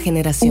de una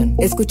generación.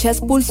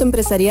 Escuchás Pulso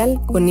Empresarial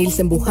con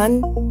Nilsen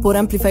Buján por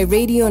Amplify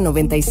Radio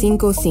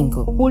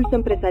 955. Pulso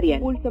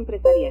Empresarial.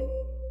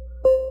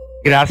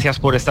 Gracias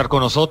por estar con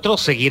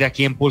nosotros, seguir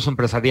aquí en Pulso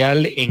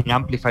Empresarial en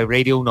Amplify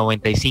Radio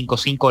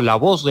 955, la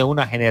voz de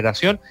una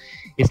generación.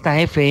 Esta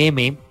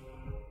FM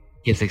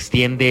que se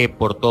extiende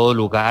por todo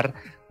lugar,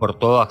 por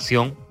toda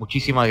acción.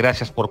 Muchísimas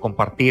gracias por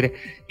compartir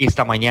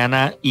esta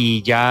mañana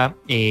y ya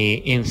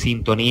en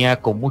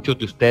sintonía con muchos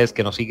de ustedes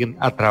que nos siguen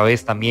a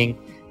través también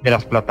de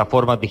las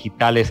plataformas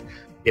digitales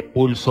de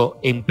Pulso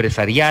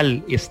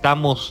Empresarial.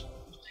 Estamos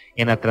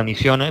en la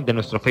transmisión de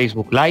nuestro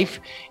Facebook Live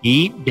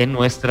y de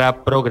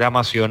nuestra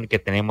programación que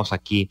tenemos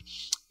aquí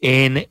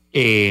en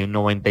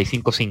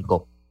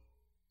 955.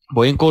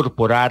 Voy a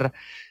incorporar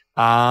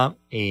a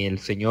el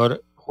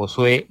señor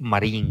Josué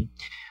Marín.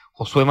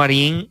 Josué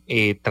Marín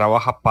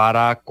trabaja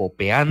para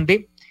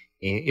Copeande,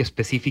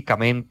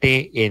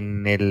 específicamente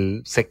en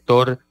el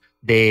sector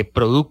de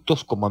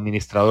productos, como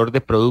administrador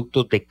de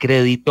productos de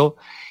crédito,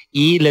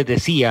 y les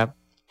decía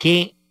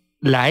que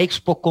la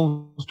Expo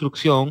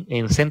Construcción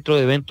en Centro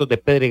de Eventos de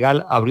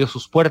Pedregal abrió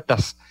sus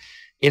puertas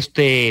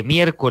este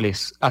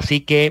miércoles,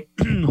 así que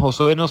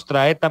Josué nos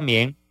trae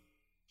también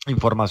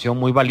información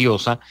muy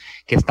valiosa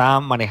que está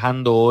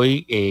manejando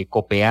hoy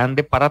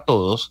Copeande para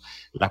Todos.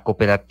 La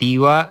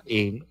cooperativa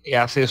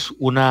hace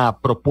una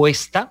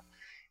propuesta,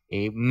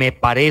 me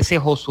parece,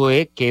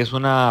 Josué, que es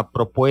una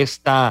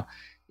propuesta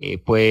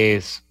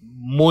pues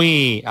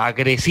muy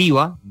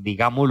agresiva,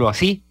 digámoslo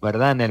así,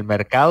 ¿verdad? En el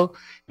mercado,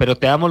 pero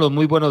te damos los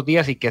muy buenos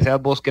días y que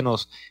seas vos que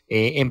nos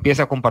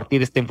empiece a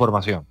compartir esta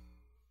información.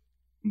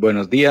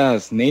 Buenos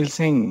días,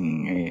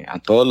 Nilsen, a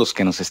todos los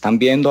que nos están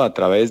viendo a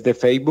través de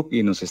Facebook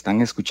y nos están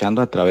escuchando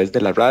a través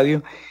de la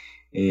radio.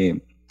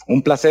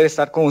 Un placer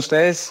estar con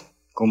ustedes.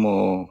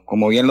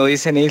 Como bien lo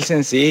dice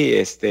Nilsen, sí,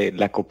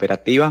 la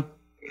cooperativa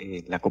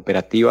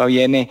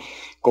viene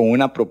con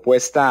una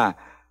propuesta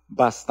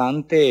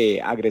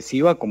bastante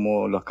agresiva,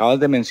 como lo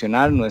acabas de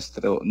mencionar.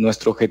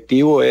 Nuestro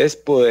objetivo es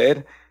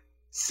poder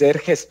ser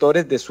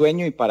gestores de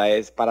sueño, y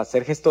para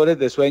ser gestores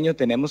de sueño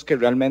tenemos que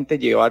realmente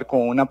llevar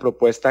con una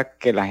propuesta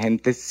que la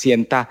gente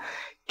sienta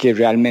que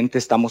realmente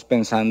estamos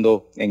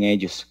pensando en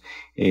ellos.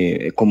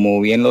 Como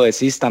bien lo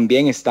decís,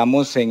 también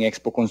estamos en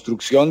Expo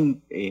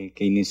Construcción,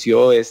 que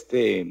inició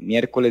este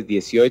miércoles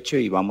 18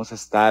 y vamos a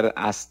estar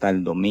hasta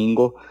el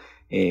domingo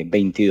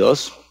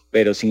 22,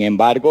 pero sin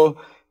embargo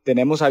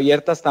tenemos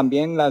abiertas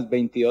también las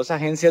 22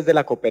 agencias de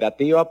la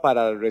cooperativa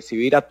para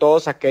recibir a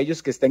todos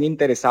aquellos que estén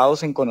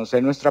interesados en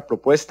conocer nuestra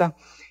propuesta,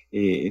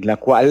 la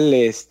cual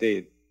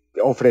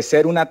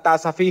ofrecer una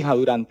tasa fija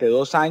durante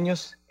 2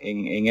 años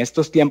en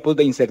estos tiempos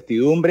de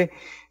incertidumbre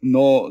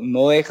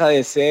no deja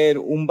de ser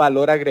un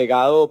valor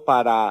agregado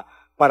para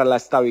la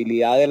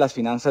estabilidad de las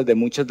finanzas de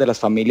muchas de las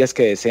familias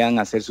que desean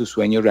hacer su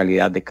sueño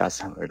realidad de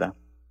casa, ¿verdad?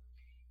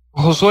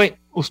 Josué,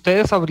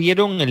 ustedes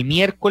abrieron el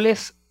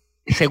miércoles,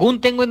 según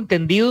tengo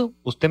entendido,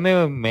 usted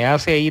me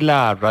hace ahí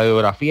la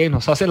radiografía y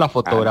nos hace la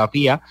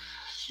fotografía.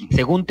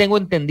 Según tengo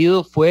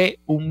entendido, fue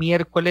un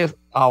miércoles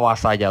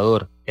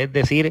avasallador, es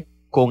decir,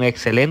 con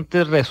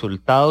excelentes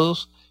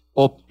resultados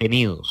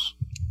obtenidos.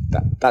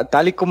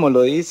 Tal y como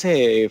lo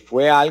dice,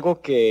 fue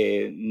algo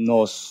que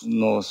nos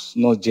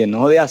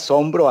llenó de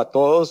asombro a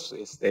todos,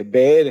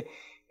 ver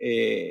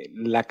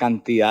la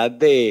cantidad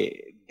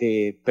de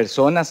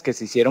personas que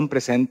se hicieron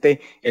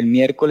presente el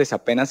miércoles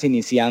apenas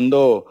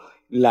iniciando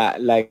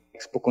la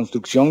Expo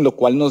Construcción, lo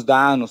cual nos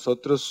da a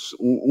nosotros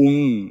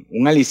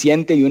un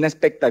aliciente y una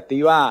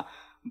expectativa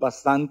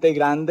bastante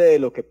grande de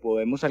lo que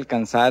podemos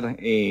alcanzar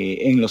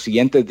en los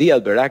siguientes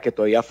días, ¿verdad? Que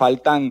todavía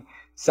faltan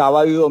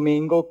sábado y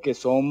domingo, que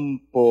son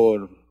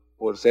por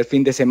ser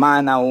fin de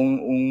semana,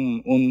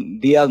 un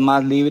días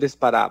más libres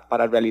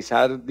para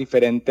realizar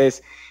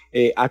diferentes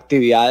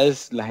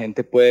actividades. La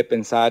gente puede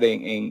pensar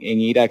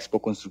en ir a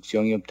Expo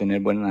Construcción y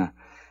obtener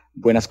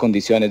buenas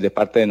condiciones de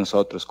parte de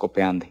nosotros,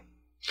 Copeande.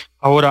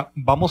 Ahora,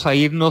 vamos a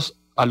irnos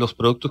a los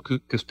productos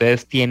que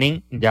ustedes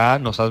tienen. Ya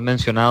nos has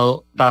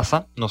mencionado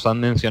tasa, nos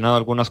han mencionado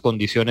algunas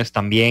condiciones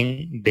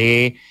también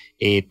de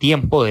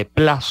tiempo, de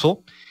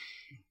plazo.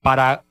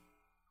 Para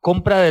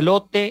compra de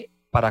lote,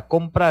 para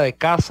compra de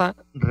casa,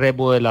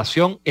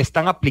 remodelación,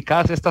 ¿están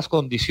aplicadas estas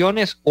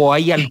condiciones o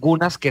hay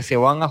algunas que se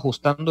van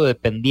ajustando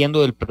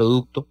dependiendo del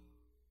producto?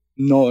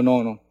 No.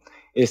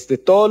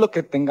 Todo lo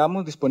que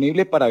tengamos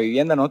disponible para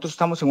vivienda, nosotros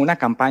estamos en una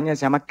campaña que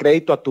se llama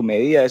Crédito a tu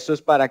Medida. Esto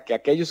es para que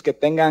aquellos que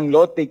tengan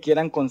lote y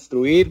quieran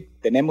construir,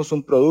 tenemos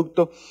un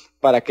producto.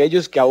 Para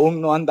aquellos que aún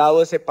no han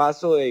dado ese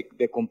paso de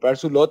comprar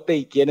su lote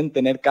y quieren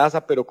tener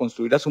casa, pero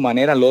construir a su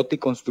manera, lote y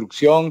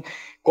construcción,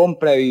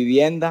 compra de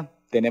vivienda.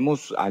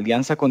 Tenemos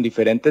alianza con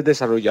diferentes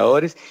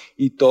desarrolladores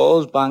y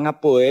todos van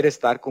a poder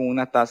estar con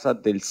una tasa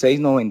del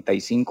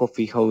 6.95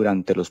 fija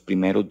durante los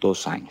primeros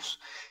 2 años.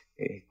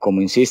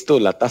 Como insisto,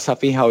 la tasa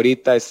fija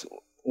ahorita es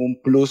un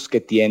plus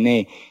que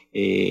tiene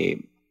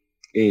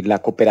la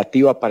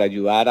cooperativa para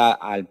ayudar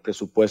al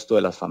presupuesto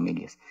de las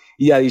familias.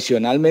 Y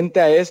adicionalmente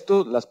a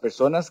esto, las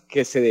personas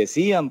que se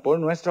decidan por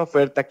nuestra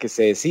oferta, que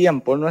se decidan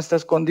por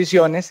nuestras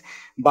condiciones,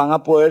 van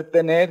a poder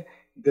tener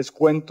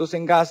descuentos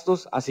en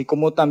gastos, así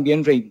como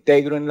también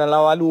reintegro en el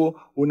avalúo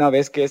una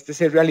vez que este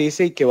se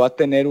realice y que va a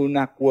tener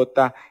una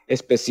cuota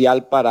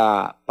especial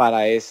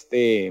para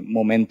este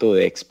momento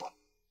de Expo.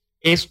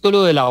 Esto,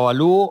 lo del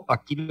avalúo,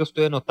 aquí lo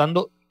estoy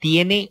anotando,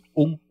 tiene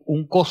un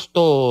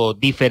costo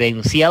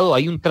diferenciado,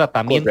 hay un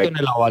tratamiento. Correcto.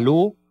 En el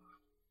avalúo.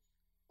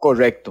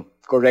 Correcto.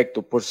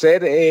 Por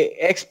ser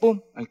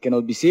Expo, al que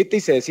nos visite y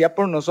se decía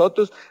por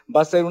nosotros,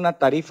 va a ser una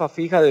tarifa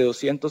fija de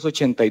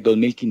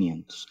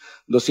 282.500.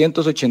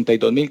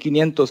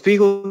 282.500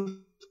 fijos.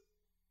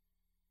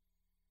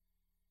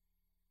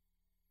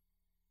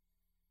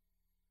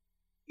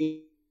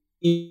 Y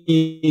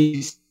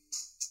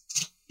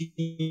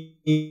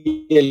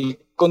el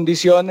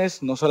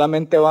condiciones no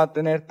solamente va a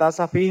tener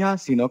tasa fija,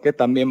 sino que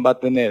también va a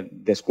tener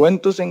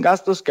descuentos en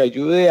gastos que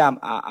ayude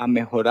a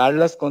mejorar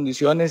las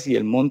condiciones y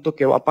el monto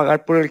que va a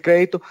pagar por el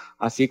crédito,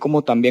 así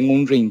como también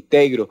un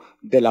reintegro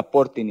del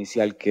aporte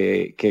inicial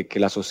que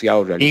el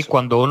asociado realizó. Y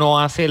cuando uno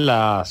hace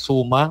la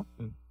suma,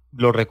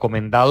 lo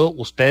recomendado,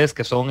 ustedes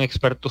que son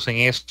expertos en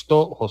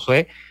esto,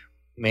 Josué,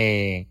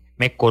 me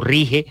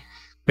corrige,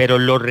 pero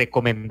lo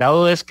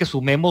recomendado es que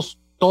sumemos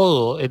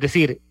todo, es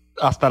decir,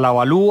 hasta el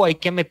avalúo hay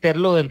que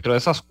meterlo dentro de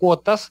esas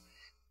cuotas,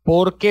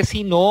 porque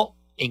si no,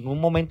 en un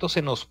momento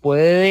se nos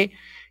puede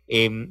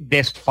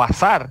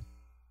desfasar,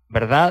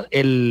 ¿verdad?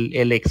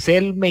 El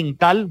Excel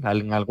mental,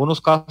 en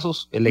algunos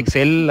casos, el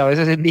Excel a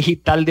veces es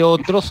digital de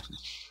otros,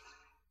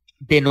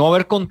 de no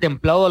haber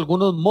contemplado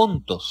algunos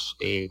montos,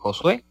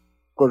 Josué.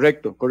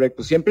 Correcto.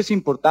 Siempre es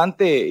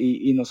importante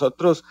y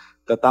nosotros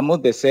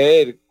tratamos de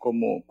ser,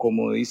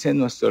 como dice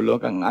nuestro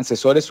eslogan,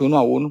 asesores 1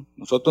 a 1.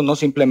 Nosotros no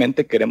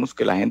simplemente queremos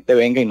que la gente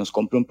venga y nos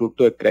compre un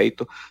producto de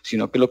crédito,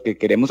 sino que lo que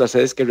queremos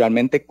hacer es que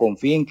realmente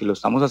confíen que lo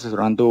estamos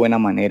asesorando de buena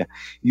manera.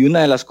 Y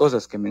una de las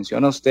cosas que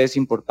menciona usted es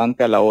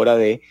importante a la hora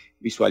de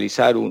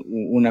visualizar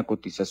una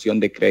cotización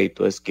de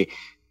crédito, es que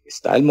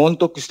está el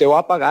monto que usted va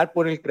a pagar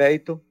por el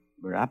crédito,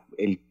 ¿verdad?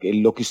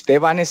 Lo que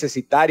usted va a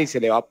necesitar y se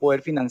le va a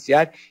poder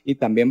financiar, y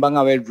también van a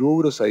haber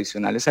rubros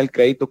adicionales al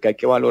crédito que hay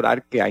que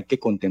valorar, que hay que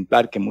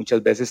contemplar, que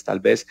muchas veces tal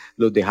vez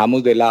los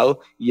dejamos de lado,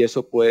 y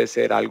eso puede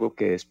ser algo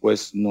que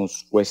después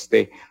nos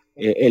cueste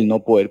el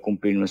no poder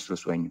cumplir nuestro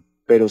sueño.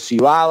 Pero si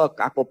va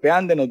a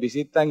Copeande, nos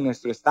visita en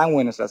nuestro stand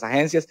o en nuestras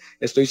agencias,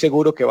 estoy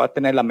seguro que va a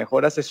tener la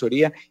mejor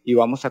asesoría y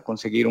vamos a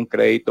conseguir un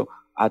crédito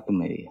a tu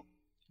medida.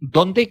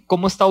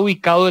 ¿Cómo está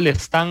ubicado el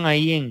stand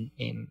ahí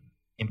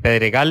en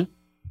Pedregal?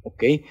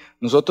 Ok,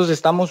 nosotros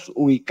estamos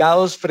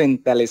ubicados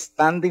frente al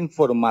stand de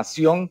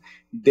información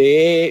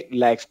de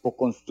la Expo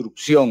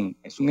Construcción.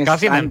 Es un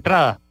casi stand, en la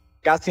entrada.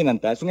 casi en la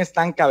entrada. Es un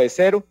stand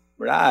cabecero,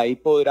 ¿verdad? Ahí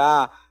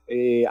podrá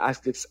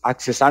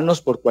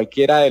accesarnos por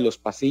cualquiera de los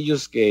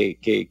pasillos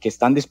que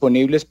están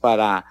disponibles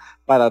para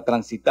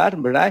transitar,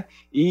 ¿verdad?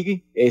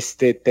 Y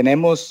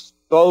tenemos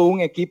todo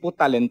un equipo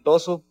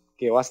talentoso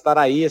que va a estar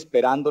ahí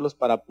esperándolos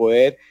para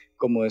poder,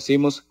 como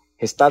decimos,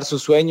 gestar su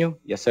sueño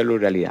y hacerlo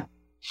realidad.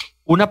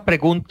 Una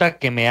pregunta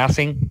que me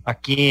hacen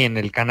aquí en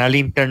el canal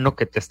interno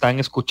que te están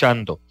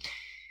escuchando.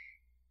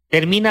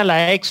 Termina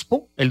la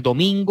expo el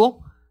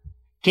domingo.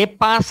 ¿Qué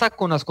pasa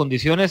con las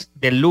condiciones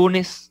del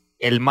lunes,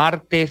 el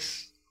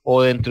martes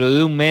o dentro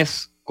de un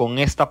mes con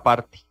esta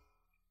parte?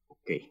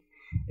 Ok.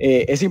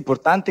 Es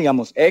importante,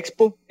 digamos,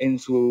 expo en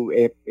su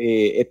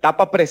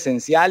etapa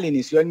presencial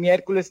inició el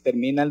miércoles,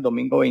 termina el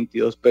domingo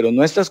 22, pero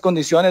nuestras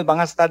condiciones van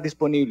a estar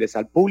disponibles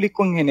al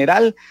público en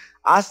general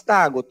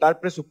hasta agotar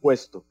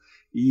presupuesto.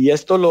 Y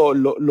esto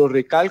lo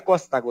recalco,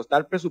 hasta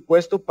agotar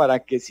presupuesto,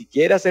 para que si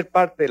quiere hacer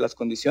parte de las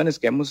condiciones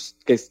que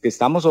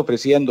estamos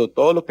ofreciendo,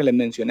 todo lo que les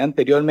mencioné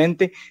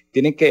anteriormente,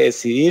 tiene que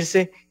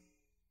decidirse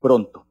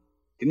pronto.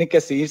 Tiene que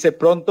decidirse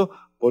pronto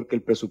porque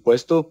el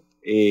presupuesto,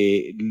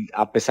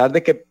 a pesar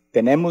de que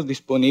tenemos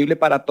disponible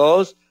para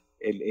todos,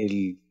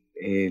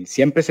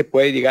 siempre se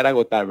puede llegar a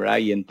agotar, ¿verdad?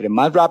 Y entre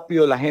más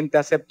rápido la gente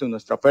acepte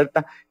nuestra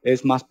oferta,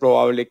 es más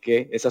probable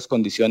que esas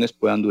condiciones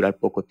puedan durar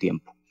poco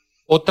tiempo.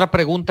 Otra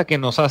pregunta que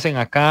nos hacen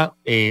acá,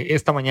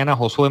 esta mañana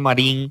Josué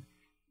Marín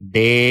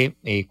de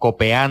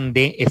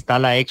Copeande, está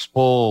la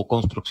Expo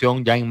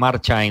Construcción ya en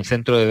marcha en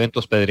Centro de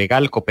Eventos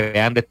Pedregal.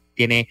 Copeande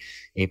tiene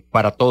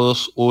para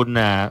todos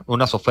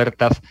unas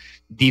ofertas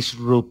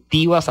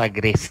disruptivas,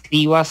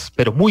 agresivas,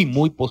 pero muy,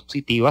 muy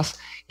positivas,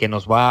 que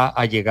nos va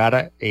a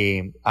llegar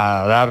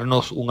a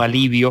darnos un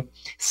alivio.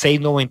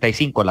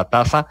 6.95 la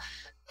tasa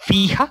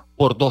fija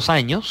por 2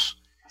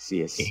 años.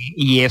 Así es.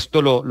 Y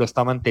esto lo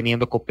está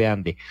manteniendo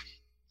Copeande.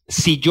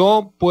 Si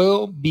yo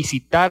puedo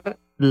visitar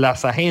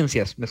las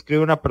agencias, me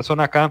escribe una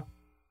persona acá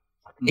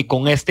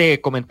con este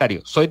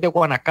comentario: soy de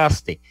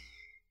Guanacaste,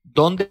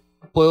 ¿dónde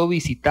puedo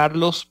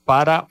visitarlos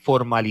para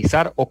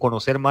formalizar o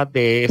conocer más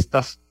de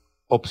estas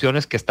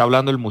opciones que está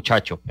hablando el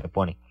muchacho? Me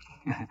pone.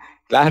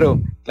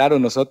 Claro,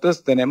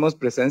 nosotros tenemos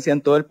presencia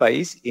en todo el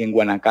país y en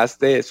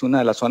Guanacaste es una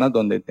de las zonas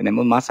donde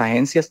tenemos más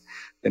agencias.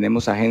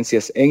 Tenemos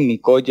agencias en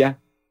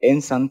Nicoya,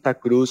 en Santa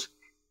Cruz,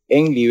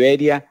 en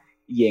Liberia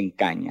y en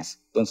Cañas.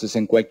 Entonces,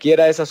 en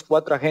cualquiera de esas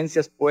 4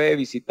 agencias puede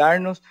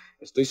visitarnos.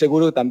 Estoy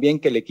seguro también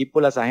que el equipo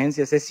de las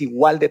agencias es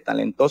igual de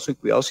talentoso y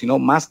cuidado, si no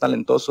más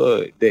talentoso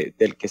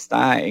del que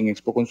está en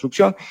Expo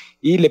Construcción,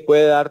 y le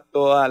puede dar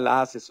toda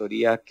la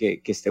asesoría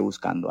que esté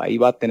buscando. Ahí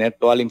va a tener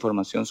toda la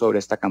información sobre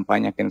esta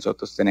campaña que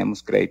nosotros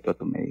tenemos, Crédito a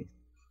tu Medida.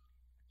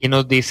 Y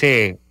nos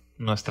dice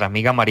nuestra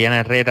amiga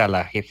Mariana Herrera,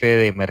 la jefe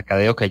de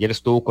mercadeo, que ayer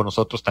estuvo con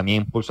nosotros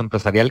también en Pulso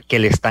Empresarial, que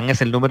el stand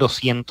es el número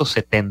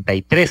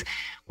 173.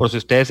 Por si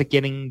ustedes se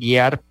quieren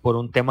guiar por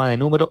un tema de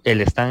número, el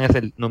stand es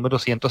el número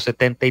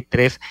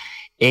 173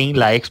 en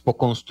la Expo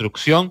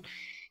Construcción.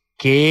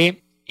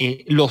 Que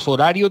los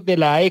horarios de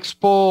la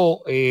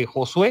Expo,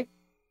 Josué.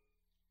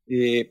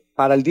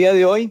 Para el día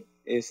de hoy,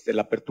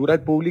 la apertura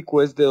al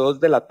público es de 2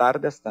 de la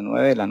tarde hasta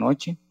 9 de la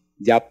noche.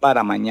 Ya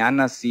para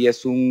mañana sí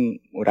es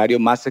un horario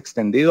más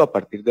extendido, a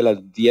partir de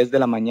las 10 de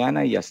la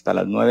mañana y hasta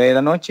las 9 de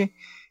la noche.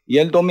 Y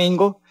el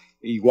domingo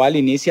igual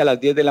inicia a las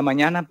 10 de la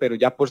mañana, pero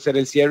ya por ser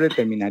el cierre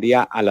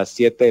terminaría a las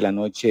 7 de la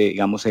noche,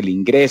 digamos, el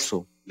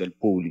ingreso del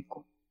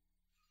público.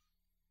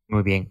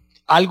 Muy bien.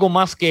 ¿Algo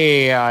más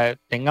que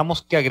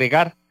tengamos que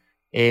agregar,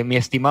 mi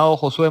estimado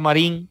Josué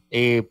Marín,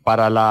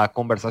 para la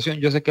conversación?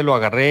 Yo sé que lo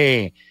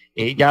agarré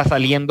ya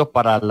saliendo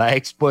para la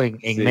expo en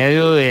sí,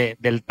 medio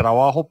del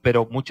trabajo,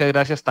 pero muchas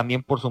gracias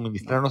también por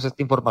suministrarnos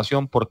esta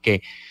información,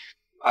 porque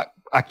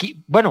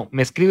aquí, bueno,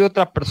 me escribe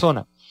otra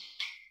persona.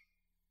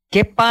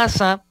 ¿Qué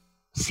pasa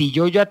si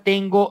yo ya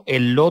tengo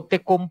el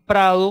lote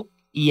comprado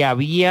y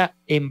había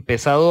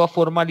empezado a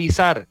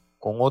formalizar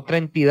con otra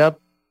entidad?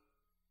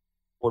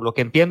 Por lo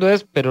que entiendo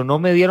pero no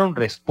me dieron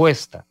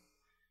respuesta.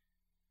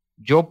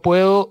 Yo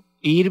puedo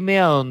irme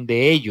a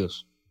donde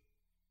ellos.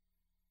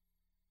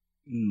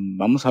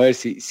 Vamos a ver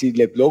si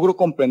le logro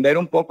comprender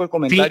un poco el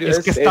comentario.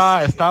 Sí,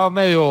 estaba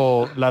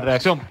medio la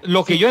reacción.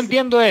 Lo que yo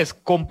entiendo es,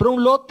 compré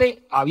un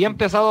lote, había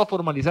empezado a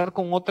formalizar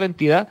con otra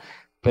entidad,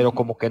 pero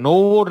como que no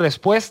hubo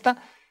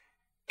respuesta,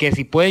 que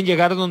si pueden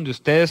llegar donde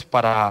ustedes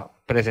para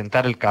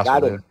presentar el caso.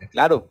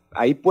 Claro,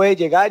 ahí puede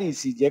llegar, y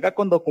si llega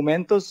con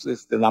documentos,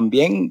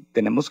 también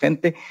tenemos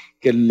gente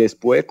que les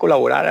puede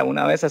colaborar a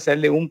una vez,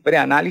 hacerle un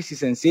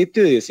preanálisis en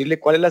sitio y decirle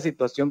cuál es la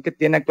situación que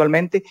tiene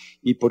actualmente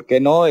y por qué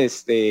no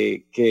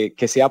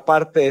que sea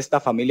parte de esta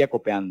familia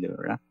Copeande,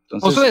 ¿verdad?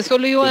 Entonces, eso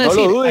le iba a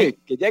decir. No lo dude,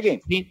 que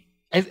llegue. Sí,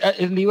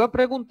 le iba a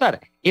preguntar,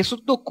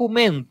 esos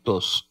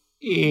documentos,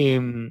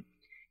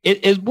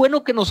 es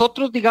bueno que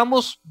nosotros,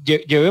 digamos,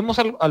 llevemos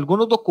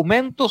algunos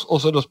documentos, o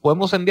se los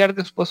podemos enviar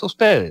después a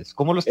ustedes.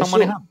 ¿Cómo lo están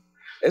manejando?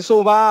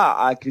 Eso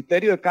va al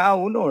criterio de cada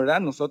uno, ¿verdad?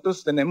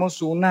 Nosotros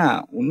tenemos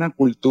una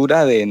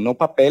cultura de no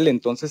papel,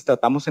 entonces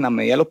tratamos en la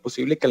medida de lo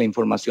posible que la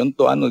información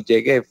toda nos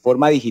llegue de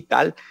forma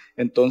digital.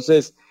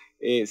 Entonces,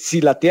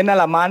 si la tiene a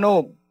la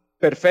mano,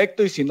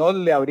 perfecto, y si no,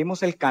 le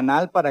abrimos el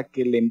canal para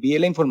que le envíe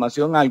la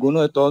información a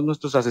alguno de todos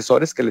nuestros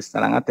asesores que le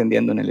estarán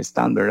atendiendo en el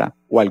stand, ¿verdad?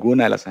 O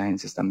alguna de las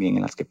agencias también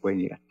en las que puede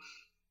llegar.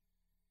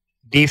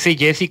 Dice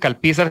Jessica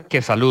Alpizar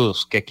que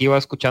saludos, que aquí va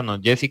escuchando.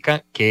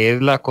 Jessica, que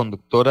es la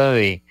conductora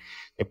de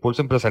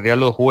Pulso Empresarial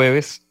los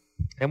jueves.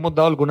 Hemos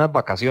dado algunas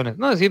vacaciones.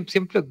 No,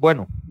 siempre es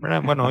bueno.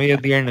 Bueno, hoy es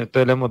viernes,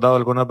 entonces le hemos dado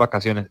algunas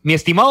vacaciones. Mi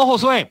estimado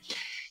Josué,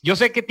 yo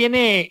sé que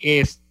tiene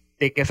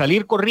que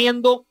salir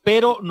corriendo,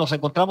 pero nos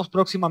encontramos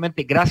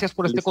próximamente. Gracias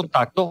por este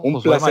contacto,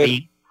 Josué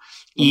Marín.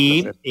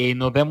 Y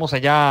nos vemos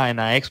allá en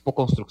la Expo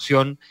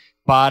Construcción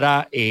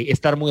para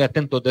estar muy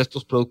atentos de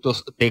estos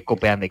productos de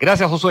Copeande.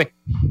 Gracias, Josué.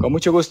 Con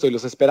mucho gusto, y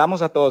los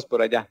esperamos a todos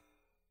por allá.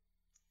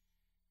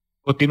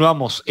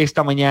 Continuamos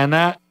esta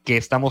mañana que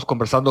estamos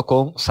conversando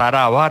con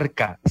Sara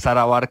Abarca.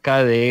 Sara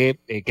Abarca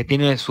que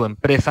tiene su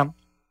empresa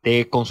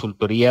de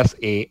consultorías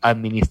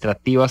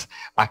administrativas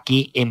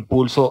aquí en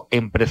Pulso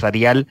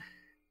Empresarial.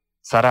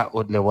 Sara,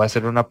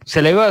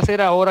 se le iba a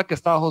hacer ahora que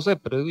estaba José,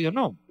 pero digo yo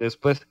no.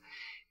 Después,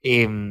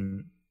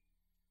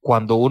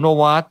 cuando uno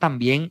va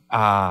también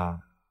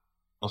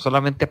no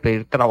solamente a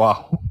pedir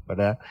trabajo,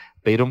 ¿verdad?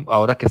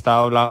 Ahora que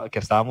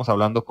estábamos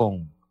hablando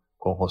con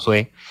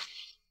Josué,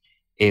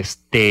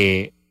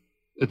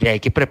 hay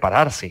que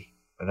prepararse,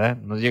 ¿verdad?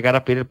 No es llegar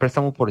a pedir el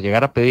préstamo por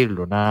llegar a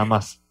pedirlo, nada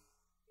más.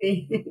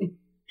 Sí,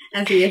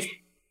 así es.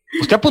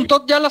 Usted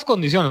apuntó ya las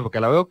condiciones, porque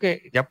la veo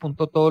que ya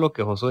apuntó todo lo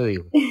que Josué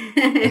dijo.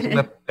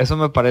 Eso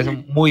me parece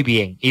muy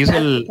bien. Hizo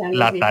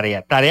la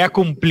tarea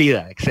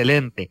cumplida,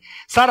 excelente.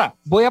 Sara,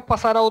 voy a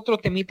pasar a otro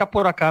temita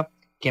por acá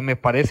que me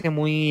parece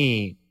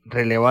muy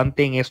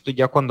relevante en esto,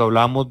 ya cuando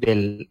hablamos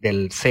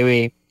del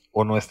CV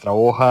o nuestra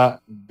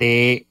hoja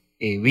de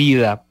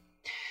vida.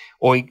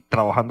 Hoy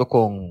trabajando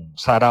con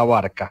Sara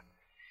Abarca,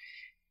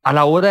 a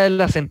la hora de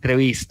las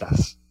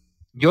entrevistas,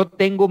 yo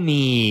tengo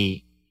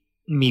mi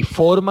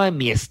forma,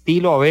 mi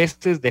estilo a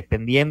veces,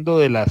 dependiendo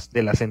de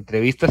las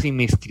entrevistas y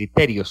mis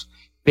criterios,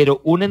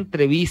 pero una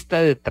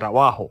entrevista de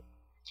trabajo,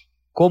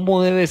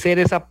 ¿cómo debe ser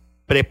esa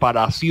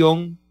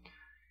preparación?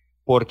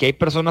 Porque hay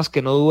personas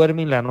que no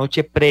duermen la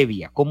noche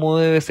previa, ¿cómo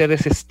debe ser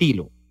ese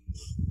estilo?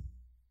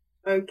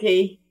 Ok.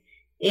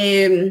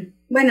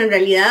 Bueno, en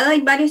realidad hay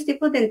varios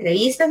tipos de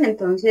entrevistas,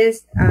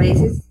 entonces a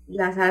veces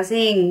las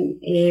hacen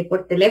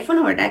por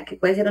teléfono, ¿verdad? Que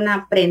puede ser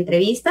una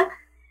preentrevista.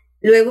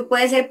 Luego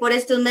puede ser por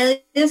estos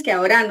medios que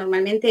ahora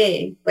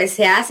normalmente pues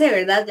se hace,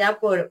 ¿verdad? Ya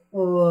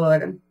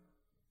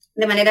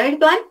de manera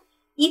virtual.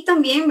 Y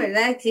también,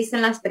 ¿verdad?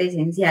 Existen las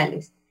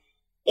presenciales.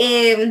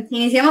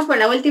 Iniciamos por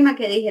la última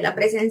que dije, la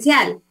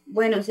presencial.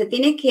 Bueno, se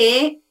tiene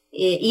que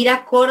ir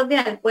acorde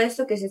al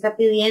puesto que se está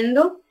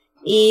pidiendo,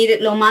 ir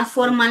lo más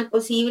formal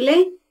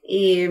posible.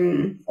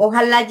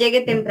 Ojalá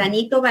llegue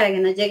tempranito para que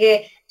no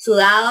llegue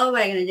sudado,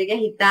 para que no llegue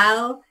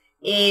agitado,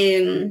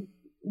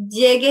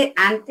 llegue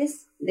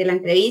antes de la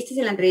entrevista.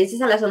 Si la entrevista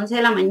es a las 11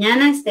 de la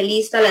mañana, esté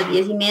listo a las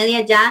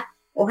 10:30 ya,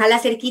 ojalá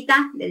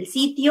cerquita del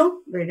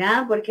sitio,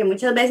 ¿verdad? Porque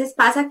muchas veces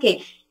pasa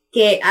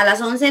que a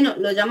las 11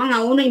 lo llaman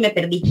a uno y me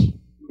perdí,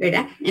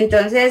 ¿verdad?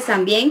 Entonces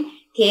también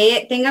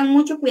que tengan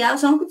mucho cuidado,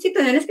 son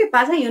situaciones que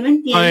pasan y uno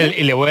entiende.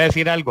 Y le voy a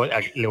decir algo,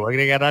 le voy a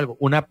agregar algo,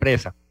 una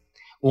presa,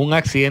 un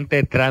accidente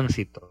de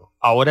tránsito,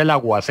 ahora el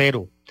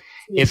aguacero,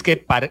 sí. Es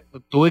que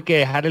tuve que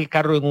dejar el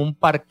carro en un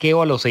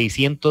parqueo a los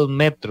 600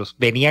 metros,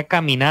 venía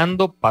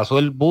caminando, pasó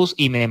el bus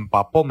y me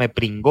empapó, me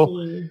pringó.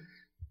 Sí.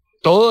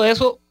 Todo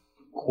eso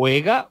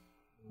juega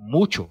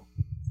mucho.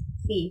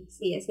 Sí,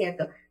 sí, es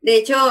cierto. De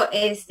hecho,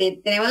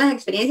 tenemos las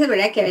experiencias,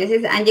 ¿verdad? Que a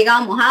veces han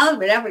llegado mojados,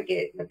 ¿verdad?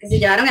 Porque lo que se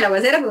llevaron el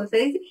aguacero, como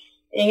usted dice,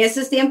 en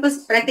estos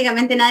tiempos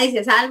prácticamente nadie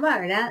se salva,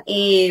 ¿verdad?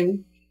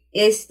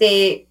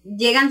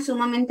 Llegan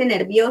sumamente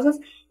nerviosos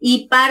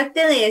y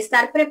parte de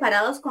estar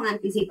preparados con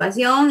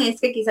anticipación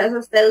es que quizás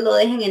ustedes lo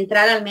dejen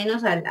entrar al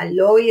menos al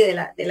lobby de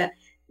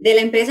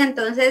la empresa,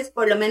 entonces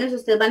por lo menos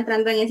usted va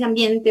entrando en ese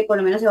ambiente, por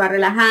lo menos se va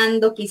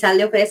relajando, quizás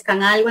le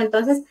ofrezcan algo,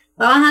 entonces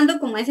va bajando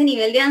como ese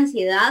nivel de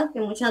ansiedad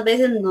que muchas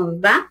veces nos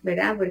da,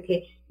 ¿verdad?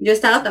 Porque yo he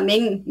estado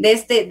también de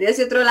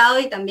ese otro lado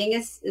y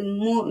también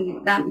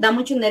da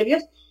muchos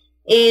nervios.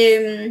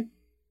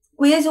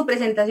 Cuide su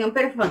presentación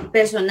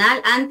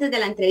personal antes de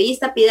la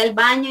entrevista, pida el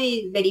baño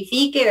y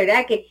verifique,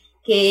 ¿verdad? Que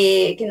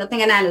no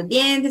tenga nada en los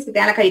dientes, que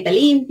tenga la carita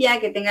limpia,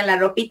 que tenga la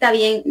ropita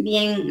bien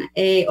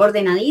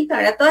ordenadita,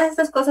 ¿verdad? Todas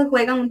estas cosas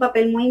juegan un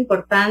papel muy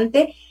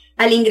importante.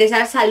 Al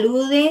ingresar,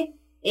 salude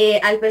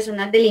al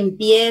personal de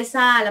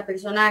limpieza, a la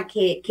persona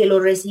que lo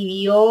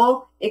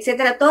recibió,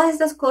 etcétera. Todas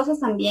estas cosas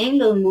también,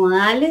 los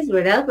modales,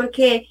 ¿verdad?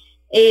 Porque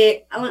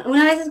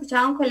una vez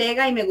escuchaba a un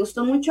colega y me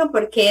gustó mucho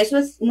porque eso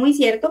es muy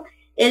cierto.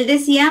 Él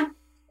decía,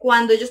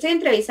 cuando yo estoy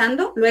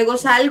entrevistando, luego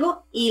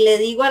salgo y le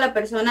digo a la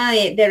persona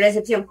de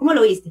recepción, ¿cómo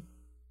lo viste?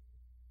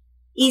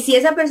 Y si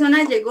esa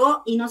persona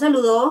llegó y no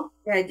saludó, o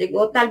sea,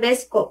 llegó tal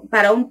vez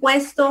para un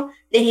puesto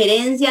de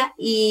gerencia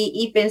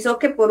y pensó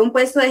que por un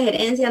puesto de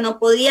gerencia no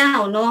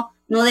podía o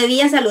no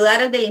debía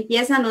saludar al de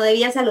limpieza, no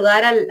debía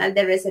saludar al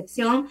de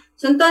recepción.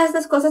 Son todas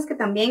estas cosas que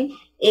también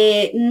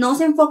no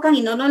se enfocan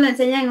y no nos lo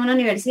enseñan en una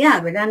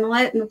universidad, ¿verdad?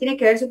 No tiene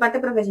que ver su parte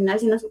profesional,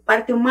 sino su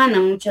parte humana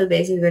muchas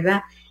veces,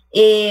 ¿verdad?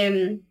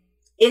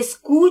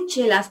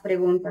 Escuche las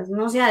preguntas,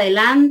 no se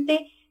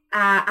adelante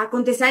a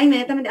contestar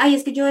inmediatamente, ay,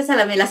 es que yo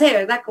esa me la sé,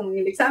 ¿verdad? Como en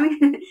el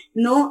examen.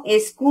 No,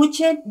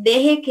 escuche,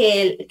 deje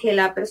que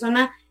la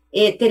persona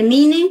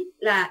termine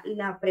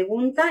la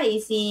pregunta, y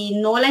si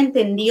no la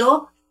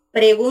entendió,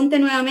 pregunte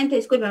nuevamente,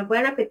 disculpe, ¿me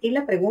puede repetir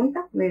la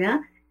pregunta?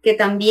 ¿Verdad? Que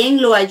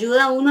también lo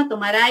ayuda a uno a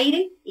tomar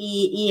aire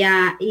y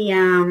a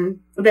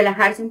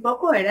relajarse un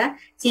poco, ¿verdad?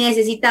 Si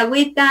necesita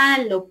agüita,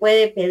 lo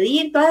puede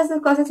pedir, todas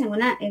esas cosas en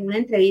una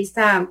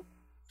entrevista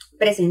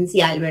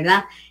presencial,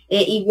 ¿verdad?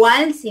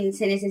 Igual, si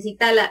se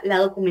necesita la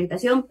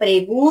documentación,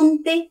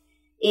 pregunte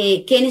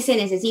qué se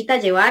necesita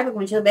llevar, porque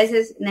muchas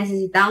veces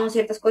necesitábamos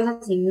ciertas cosas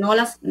y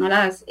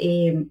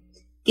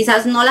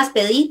quizás no las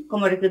pedí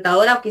como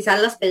reclutadora, o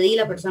quizás las pedí y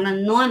la persona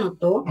no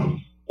anotó.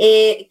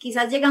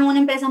 Quizás llegan a una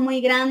empresa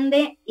muy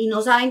grande y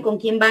no saben con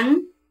quién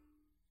van.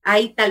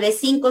 Hay tal vez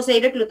 5 o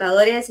 6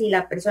 reclutadores y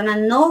la persona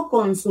no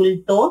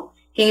consultó,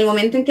 que en el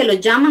momento en que lo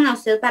llaman a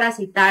usted para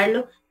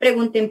citarlo,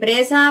 pregunte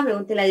empresa,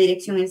 pregunte la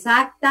dirección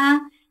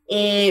exacta,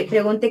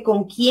 pregunte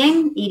con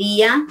quién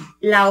iría,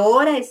 la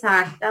hora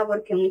exacta,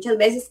 porque muchas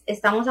veces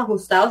estamos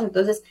ajustados.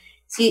 Entonces,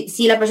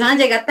 si la persona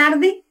llega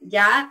tarde,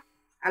 ya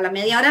a la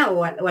media hora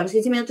o a los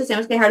 15 minutos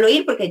tenemos que dejarlo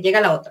ir porque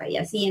llega la otra, y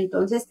así.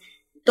 Entonces,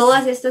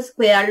 todas estas,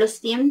 cuidar los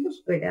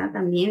tiempos, ¿verdad?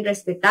 También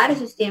respetar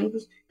esos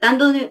tiempos,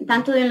 tanto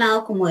de un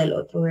lado como del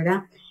otro,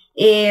 ¿verdad?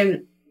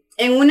 En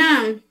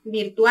una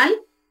virtual,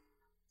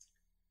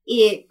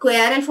 y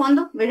cuidar el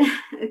fondo, ¿verdad?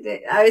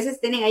 A veces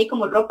tienen ahí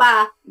como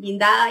ropa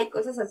guindada y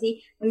cosas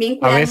así. También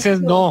A veces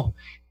mucho. no.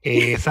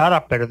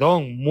 Sara,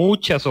 perdón,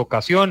 muchas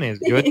ocasiones.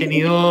 Yo he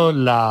tenido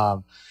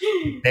la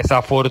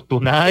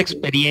desafortunada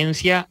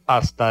experiencia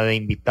hasta de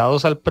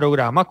invitados al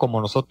programa, como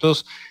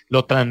nosotros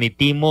lo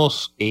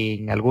transmitimos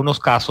en algunos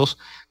casos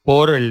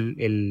por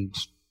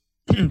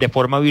de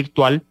forma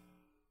virtual,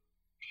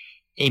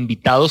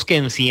 invitados que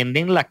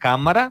encienden la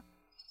cámara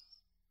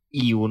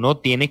y uno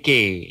tiene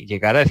que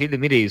llegar a decirles,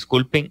 mire,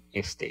 disculpen,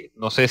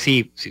 no sé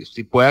si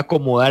puede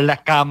acomodar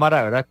la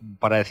cámara, ¿verdad?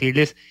 Para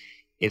decirles,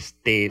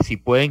 si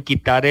pueden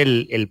quitar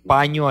el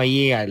paño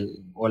ahí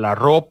o la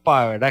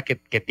ropa, ¿verdad?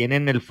 Que tiene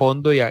en el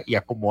fondo y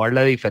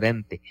acomodarla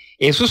diferente.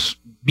 Eso es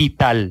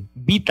vital,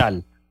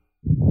 vital.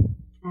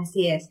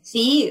 Así es.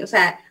 Sí, o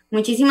sea,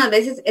 muchísimas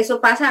veces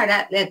eso pasa,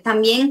 ¿verdad?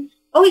 También,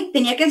 hoy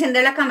tenía que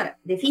encender la cámara,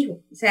 de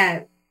fijo, o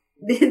sea,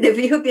 de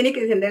fijo tiene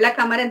que encender la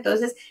cámara,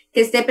 entonces que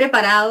esté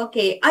preparado,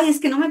 que, ay, es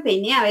que no me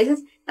peiné, a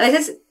veces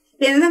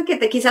piensan que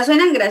quizás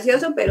suenan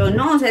gracioso, pero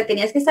no, o sea,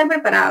 tenías que estar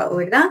preparado,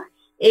 ¿verdad?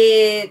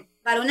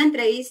 Para una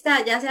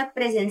entrevista, ya sea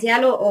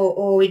presencial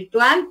o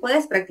virtual,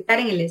 puedes practicar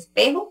en el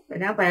espejo,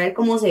 ¿verdad? Para ver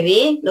cómo se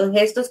ve, los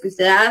gestos que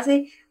usted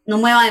hace, no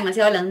mueva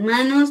demasiado las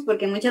manos,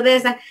 porque muchas veces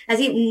están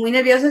así muy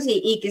nerviosos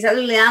y quizás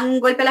le dan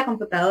un golpe a la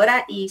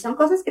computadora, y son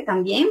cosas que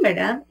también,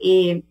 ¿verdad?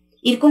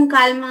 Ir con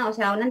calma, o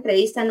sea, una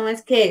entrevista no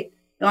es que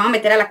lo van a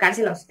meter a la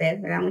cárcel a usted,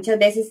 ¿verdad? Muchas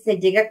veces se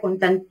llega con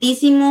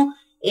tantísimo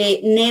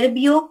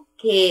nervio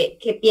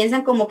que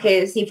piensan como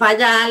que si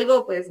falla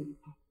algo, pues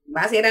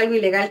va a ser algo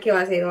ilegal que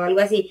va a ser o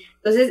algo así.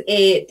 Entonces,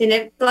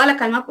 tener toda la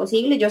calma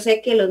posible. Yo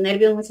sé que los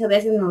nervios muchas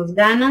veces nos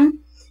ganan.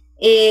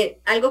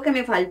 Algo que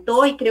me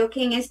faltó y creo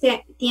que en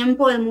este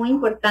tiempo es muy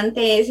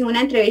importante es en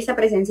una entrevista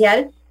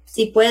presencial,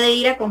 si puede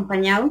ir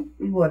acompañado,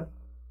 mejor.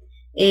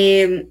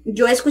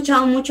 Yo he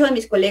escuchado mucho de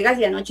mis colegas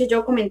y anoche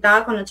yo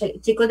comentaba con los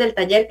chicos del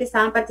taller que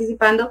estaban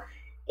participando,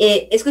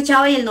 he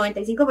escuchado y el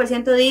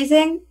 95%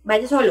 dicen,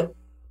 vaya solo,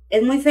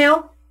 es muy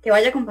feo que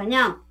vaya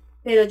acompañado,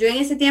 pero yo en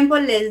ese tiempo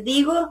les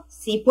digo,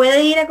 si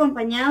puede ir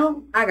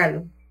acompañado,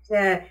 hágalo. O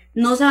sea,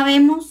 no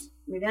sabemos,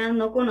 ¿verdad?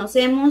 No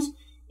conocemos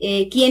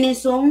quiénes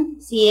son,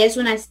 si es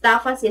una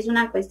estafa, si es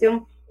una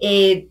cuestión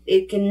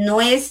que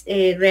no es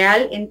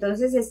real.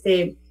 Entonces,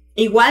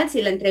 igual,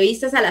 si la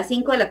entrevista es a las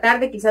 5 de la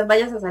tarde, quizás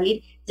vayas a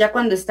salir ya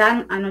cuando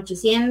están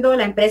anocheciendo,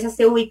 la empresa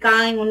esté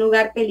ubicada en un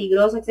lugar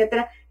peligroso,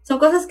 etcétera. Son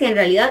cosas que en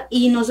realidad,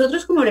 y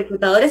nosotros como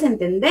reclutadores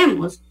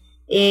entendemos,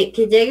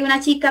 que llegue una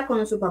chica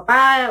con su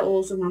papá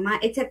o su mamá,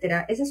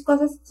 etcétera. Esas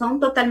cosas son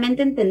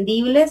totalmente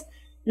entendibles.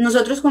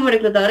 Nosotros como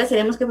reclutadores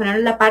tenemos que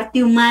poner la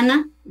parte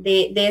humana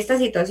de esta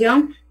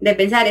situación, de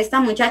pensar, esta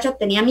muchacha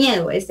tenía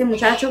miedo, este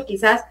muchacho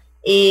quizás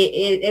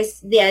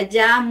es de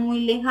allá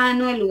muy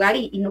lejano del lugar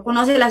y no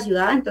conoce la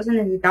ciudad, entonces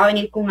necesitaba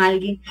venir con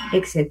alguien,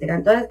 etcétera.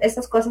 Entonces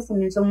estas cosas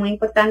también son muy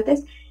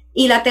importantes.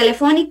 Y la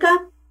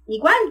telefónica,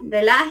 igual,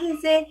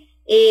 relájese,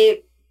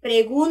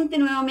 pregunte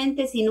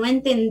nuevamente si no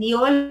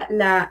entendió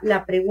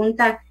la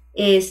pregunta,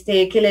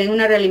 que le den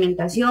una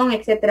realimentación,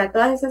 etcétera.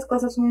 Todas esas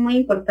cosas son muy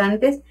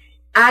importantes.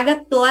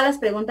 Haga todas las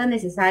preguntas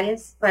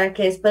necesarias para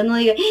que después no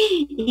diga,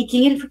 ¿y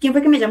quién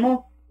fue que me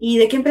llamó? ¿Y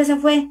de qué empresa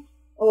fue?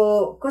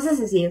 O cosas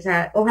así. O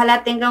sea,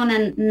 ojalá tenga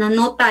una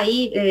nota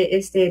ahí,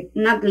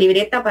 una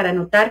libreta para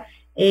anotar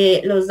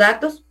los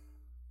datos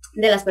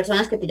de las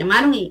personas que te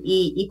llamaron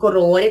y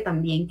corrobore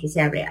también que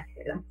sea real,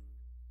 ¿verdad?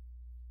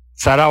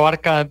 Sara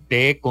Abarca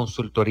de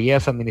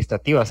Consultorías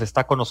Administrativas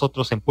está con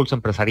nosotros en Pulso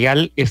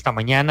Empresarial esta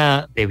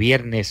mañana de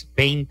viernes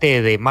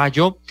 20 de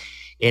mayo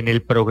en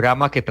el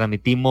programa que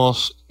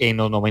transmitimos en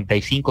los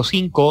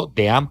 95.5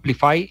 de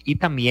Amplify y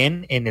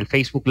también en el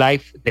Facebook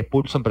Live de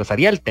Pulso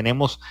Empresarial.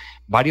 Tenemos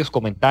varios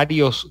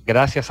comentarios,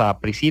 gracias a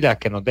Priscila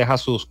que nos deja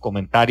sus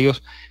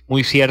comentarios.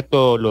 Muy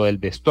cierto lo del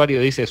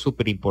vestuario, dice, es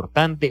súper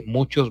importante,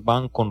 muchos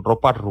van con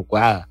ropa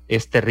arrugada,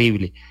 es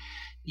terrible.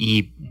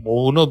 Y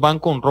unos van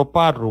con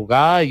ropa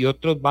arrugada y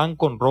otros van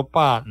con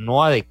ropa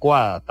no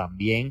adecuada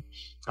también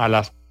a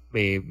las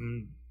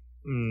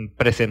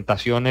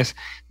presentaciones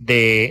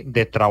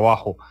de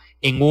trabajo.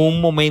 En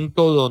un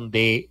momento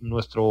donde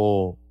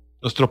nuestro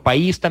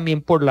país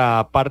también por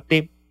la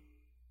parte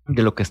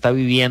de lo que está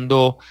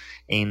viviendo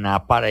en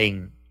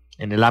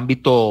el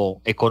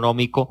ámbito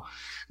económico,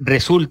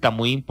 resulta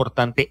muy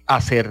importante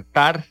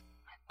acertar.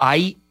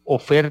 Hay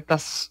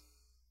ofertas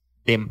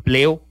de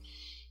empleo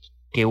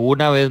que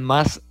una vez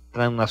más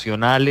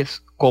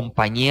transnacionales,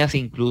 compañías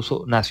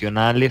incluso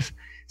nacionales,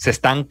 se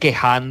están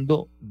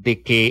quejando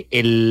de que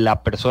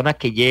la persona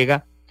que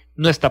llega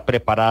no está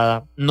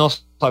preparada, no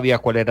sabía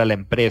cuál era la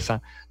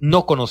empresa,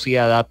 no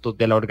conocía datos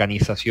de la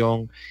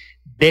organización,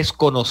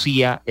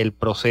 desconocía el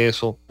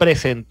proceso,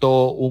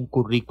 presentó un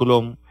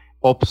currículum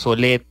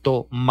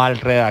obsoleto, mal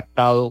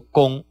redactado,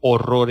 con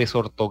errores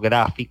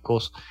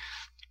ortográficos.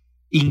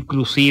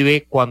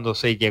 Inclusive cuando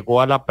se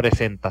llegó a la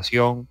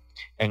presentación,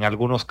 en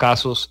algunos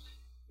casos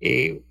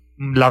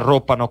la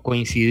ropa no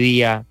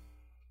coincidía,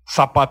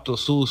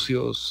 zapatos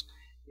sucios,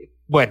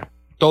 bueno,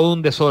 todo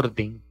un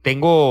desorden.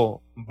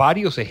 Tengo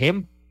varios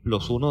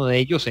ejemplos, uno de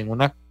ellos en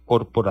una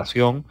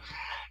corporación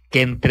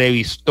que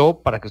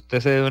entrevistó, para que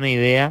usted se dé una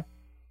idea,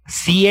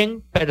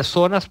 100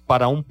 personas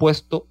para un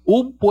puesto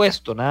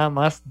nada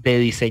más de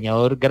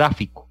diseñador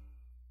gráfico.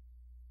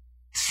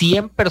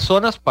 100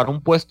 personas para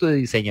un puesto de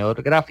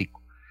diseñador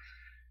gráfico.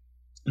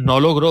 No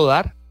logró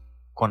dar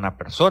con la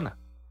persona.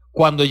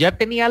 Cuando ya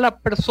tenía la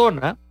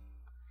persona,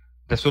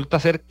 resulta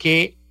ser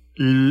que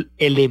el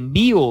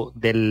envío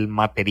del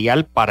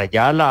material para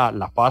ya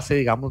la fase,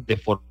 digamos, de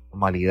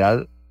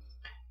formalidad,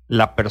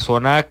 la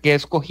persona que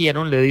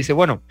escogieron le dice,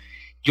 bueno,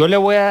 yo le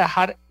voy a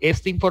dejar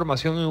esta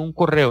información en un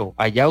correo,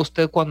 allá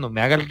usted cuando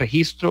me haga el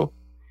registro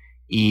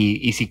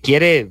y si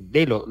quiere,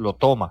 lo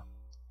toma,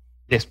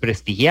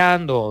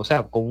 desprestigiando, o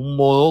sea, con un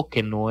modo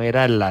que no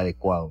era el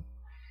adecuado.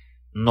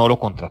 No lo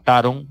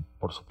contrataron,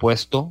 por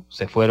supuesto,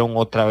 se fueron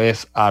otra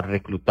vez a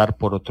reclutar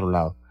por otro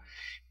lado.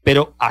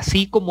 Pero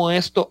así como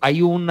esto,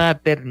 hay una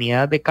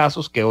eternidad de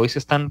casos que hoy se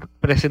están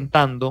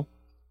presentando,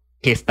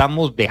 que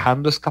estamos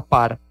dejando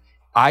escapar.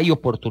 Hay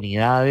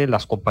oportunidades,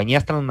 las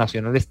compañías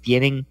transnacionales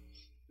tienen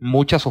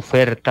muchas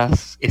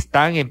ofertas,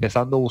 están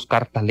empezando a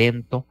buscar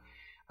talento.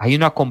 Hay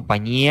una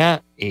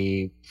compañía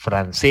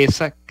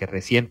francesa que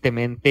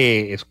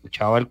recientemente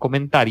escuchaba el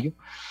comentario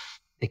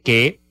de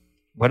que,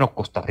 bueno,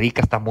 Costa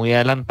Rica está muy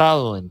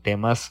adelantado en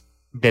temas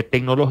de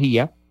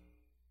tecnología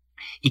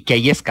y que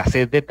hay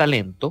escasez de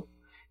talento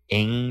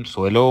en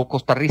suelo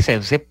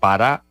costarricense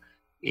para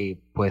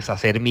pues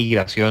hacer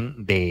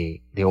migración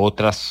de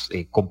otras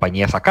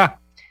compañías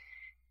acá.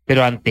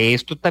 Pero ante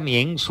esto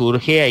también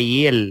surge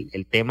ahí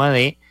el tema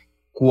de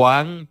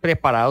cuán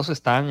preparados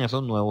están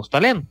esos nuevos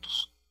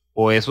talentos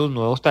o esos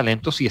nuevos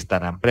talentos si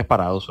estarán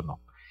preparados o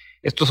no.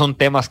 Estos son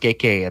temas que hay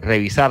que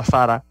revisar,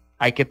 Sara,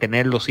 hay que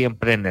tenerlo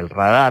siempre en el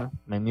radar.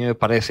 A mí me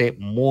parece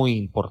muy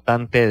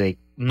importante de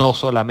no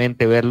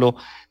solamente verlo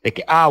de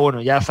que,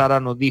 bueno, ya Sara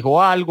nos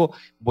dijo algo,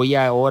 voy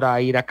ahora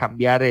a ir a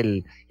cambiar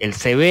el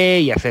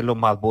CV y hacerlo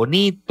más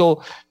bonito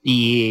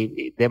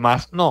y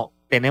demás. No,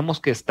 tenemos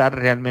que estar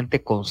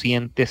realmente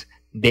conscientes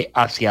de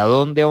hacia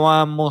dónde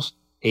vamos,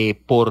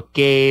 por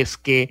qué es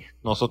que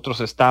nosotros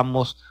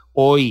estamos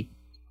hoy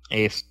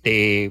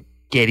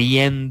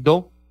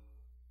queriendo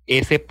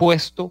ese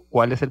puesto,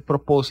 cuál es el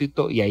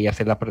propósito y ahí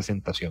hacer la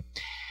presentación.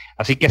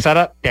 Así que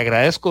Sara, te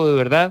agradezco de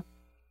verdad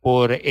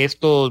por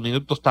estos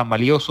minutos tan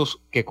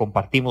valiosos que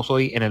compartimos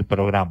hoy en el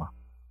programa.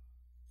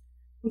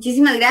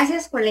 Muchísimas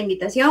gracias por la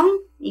invitación.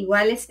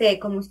 Igual,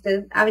 como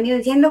usted ha venido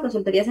diciendo,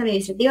 consultorías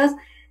administrativas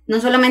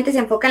no solamente se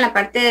enfoca en la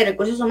parte de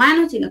recursos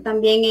humanos, sino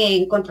también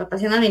en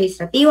contratación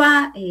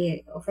administrativa,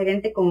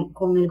 oferente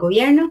con el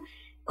gobierno,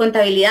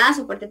 contabilidad,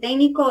 soporte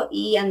técnico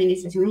y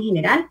administración en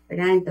general,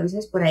 ¿verdad?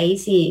 Entonces, por ahí,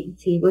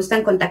 si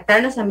gustan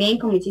contactarnos también,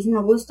 con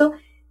muchísimo gusto.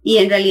 Y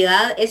en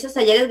realidad, esos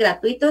talleres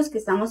gratuitos que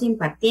estamos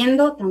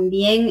impartiendo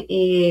también,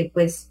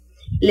 pues,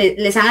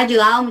 les han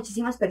ayudado a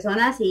muchísimas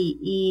personas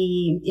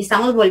y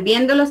estamos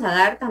volviéndolos a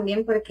dar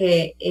también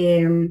porque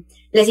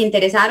les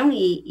interesaron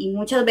y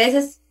muchas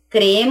veces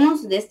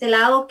creemos de este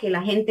lado que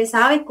la gente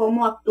sabe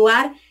cómo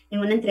actuar en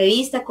una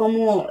entrevista,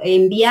 cómo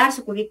enviar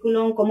su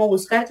currículum, cómo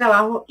buscar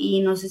trabajo y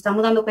nos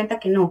estamos dando cuenta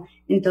que no.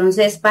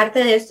 Entonces,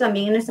 parte de esto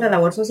también es nuestra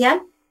labor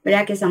social,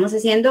 ¿verdad? Que estamos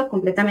haciendo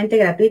completamente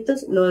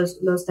gratuitos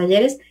los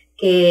talleres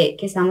que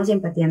estamos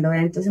impartiendo,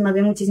 ¿verdad? Entonces, más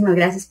bien, muchísimas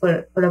gracias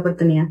por la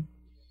oportunidad.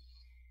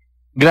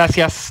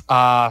 Gracias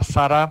a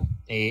Sara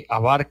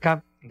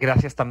Abarca,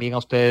 gracias también a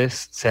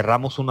ustedes.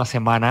 Cerramos una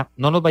semana.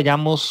 No nos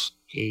vayamos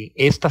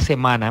esta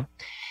semana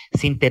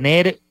sin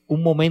tener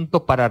un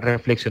momento para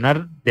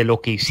reflexionar de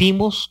lo que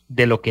hicimos,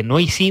 de lo que no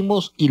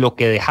hicimos y lo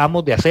que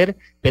dejamos de hacer,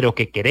 pero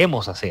que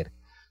queremos hacer.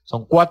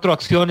 Son 4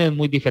 acciones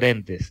muy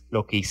diferentes: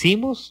 lo que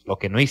hicimos, lo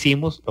que no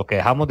hicimos, lo que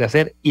dejamos de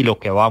hacer y lo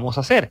que vamos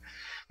a hacer.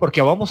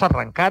 Porque vamos a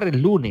arrancar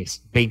el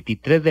lunes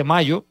 23 de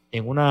mayo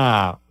en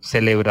una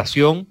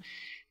celebración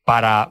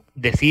para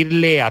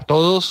decirle a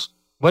todos,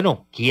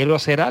 bueno, quiero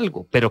hacer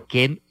algo, pero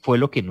 ¿qué fue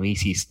lo que no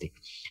hiciste?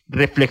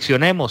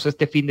 Reflexionemos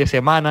este fin de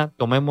semana,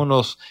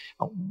 tomémonos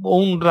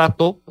un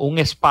rato, un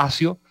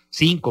espacio,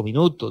 5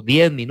 minutos,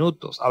 10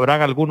 minutos.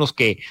 Habrán algunos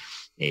que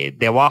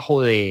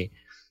debajo de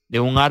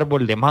un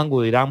árbol de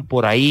mango dirán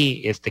por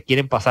ahí,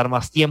 quieren pasar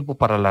más tiempo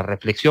para la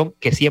reflexión,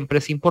 que siempre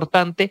es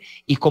importante,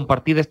 y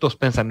compartir estos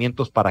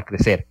pensamientos para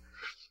crecer.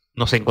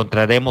 Nos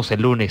encontraremos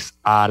el lunes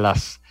a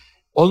las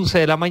 11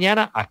 de la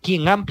mañana aquí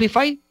en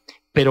Amplify,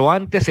 pero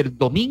antes, el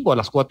domingo a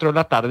las 4 de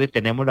la tarde,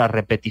 tenemos la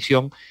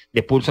repetición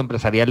de Pulso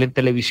Empresarial en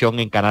televisión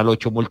en Canal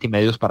 8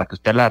 Multimedios para que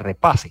usted la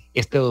repase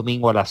este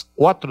domingo a las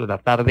 4 de la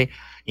tarde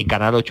en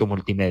Canal 8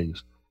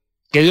 Multimedios.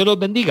 Que Dios los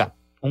bendiga.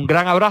 Un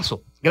gran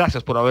abrazo.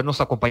 Gracias por habernos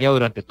acompañado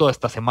durante toda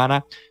esta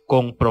semana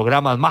con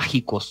programas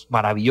mágicos,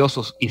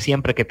 maravillosos y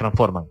siempre que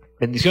transforman.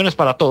 Bendiciones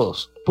para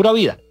todos. Pura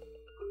vida.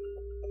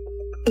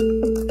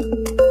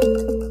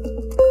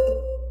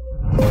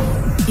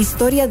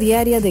 Historia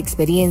diaria de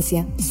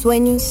experiencia,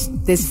 sueños,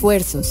 de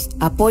esfuerzos,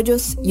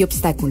 apoyos y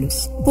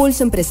obstáculos.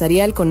 Pulso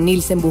Empresarial con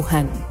Nielsen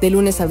Buján, de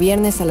lunes a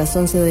viernes a las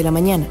 11 de la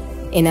mañana,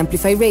 en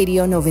Amplify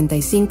Radio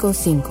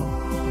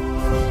 95.5.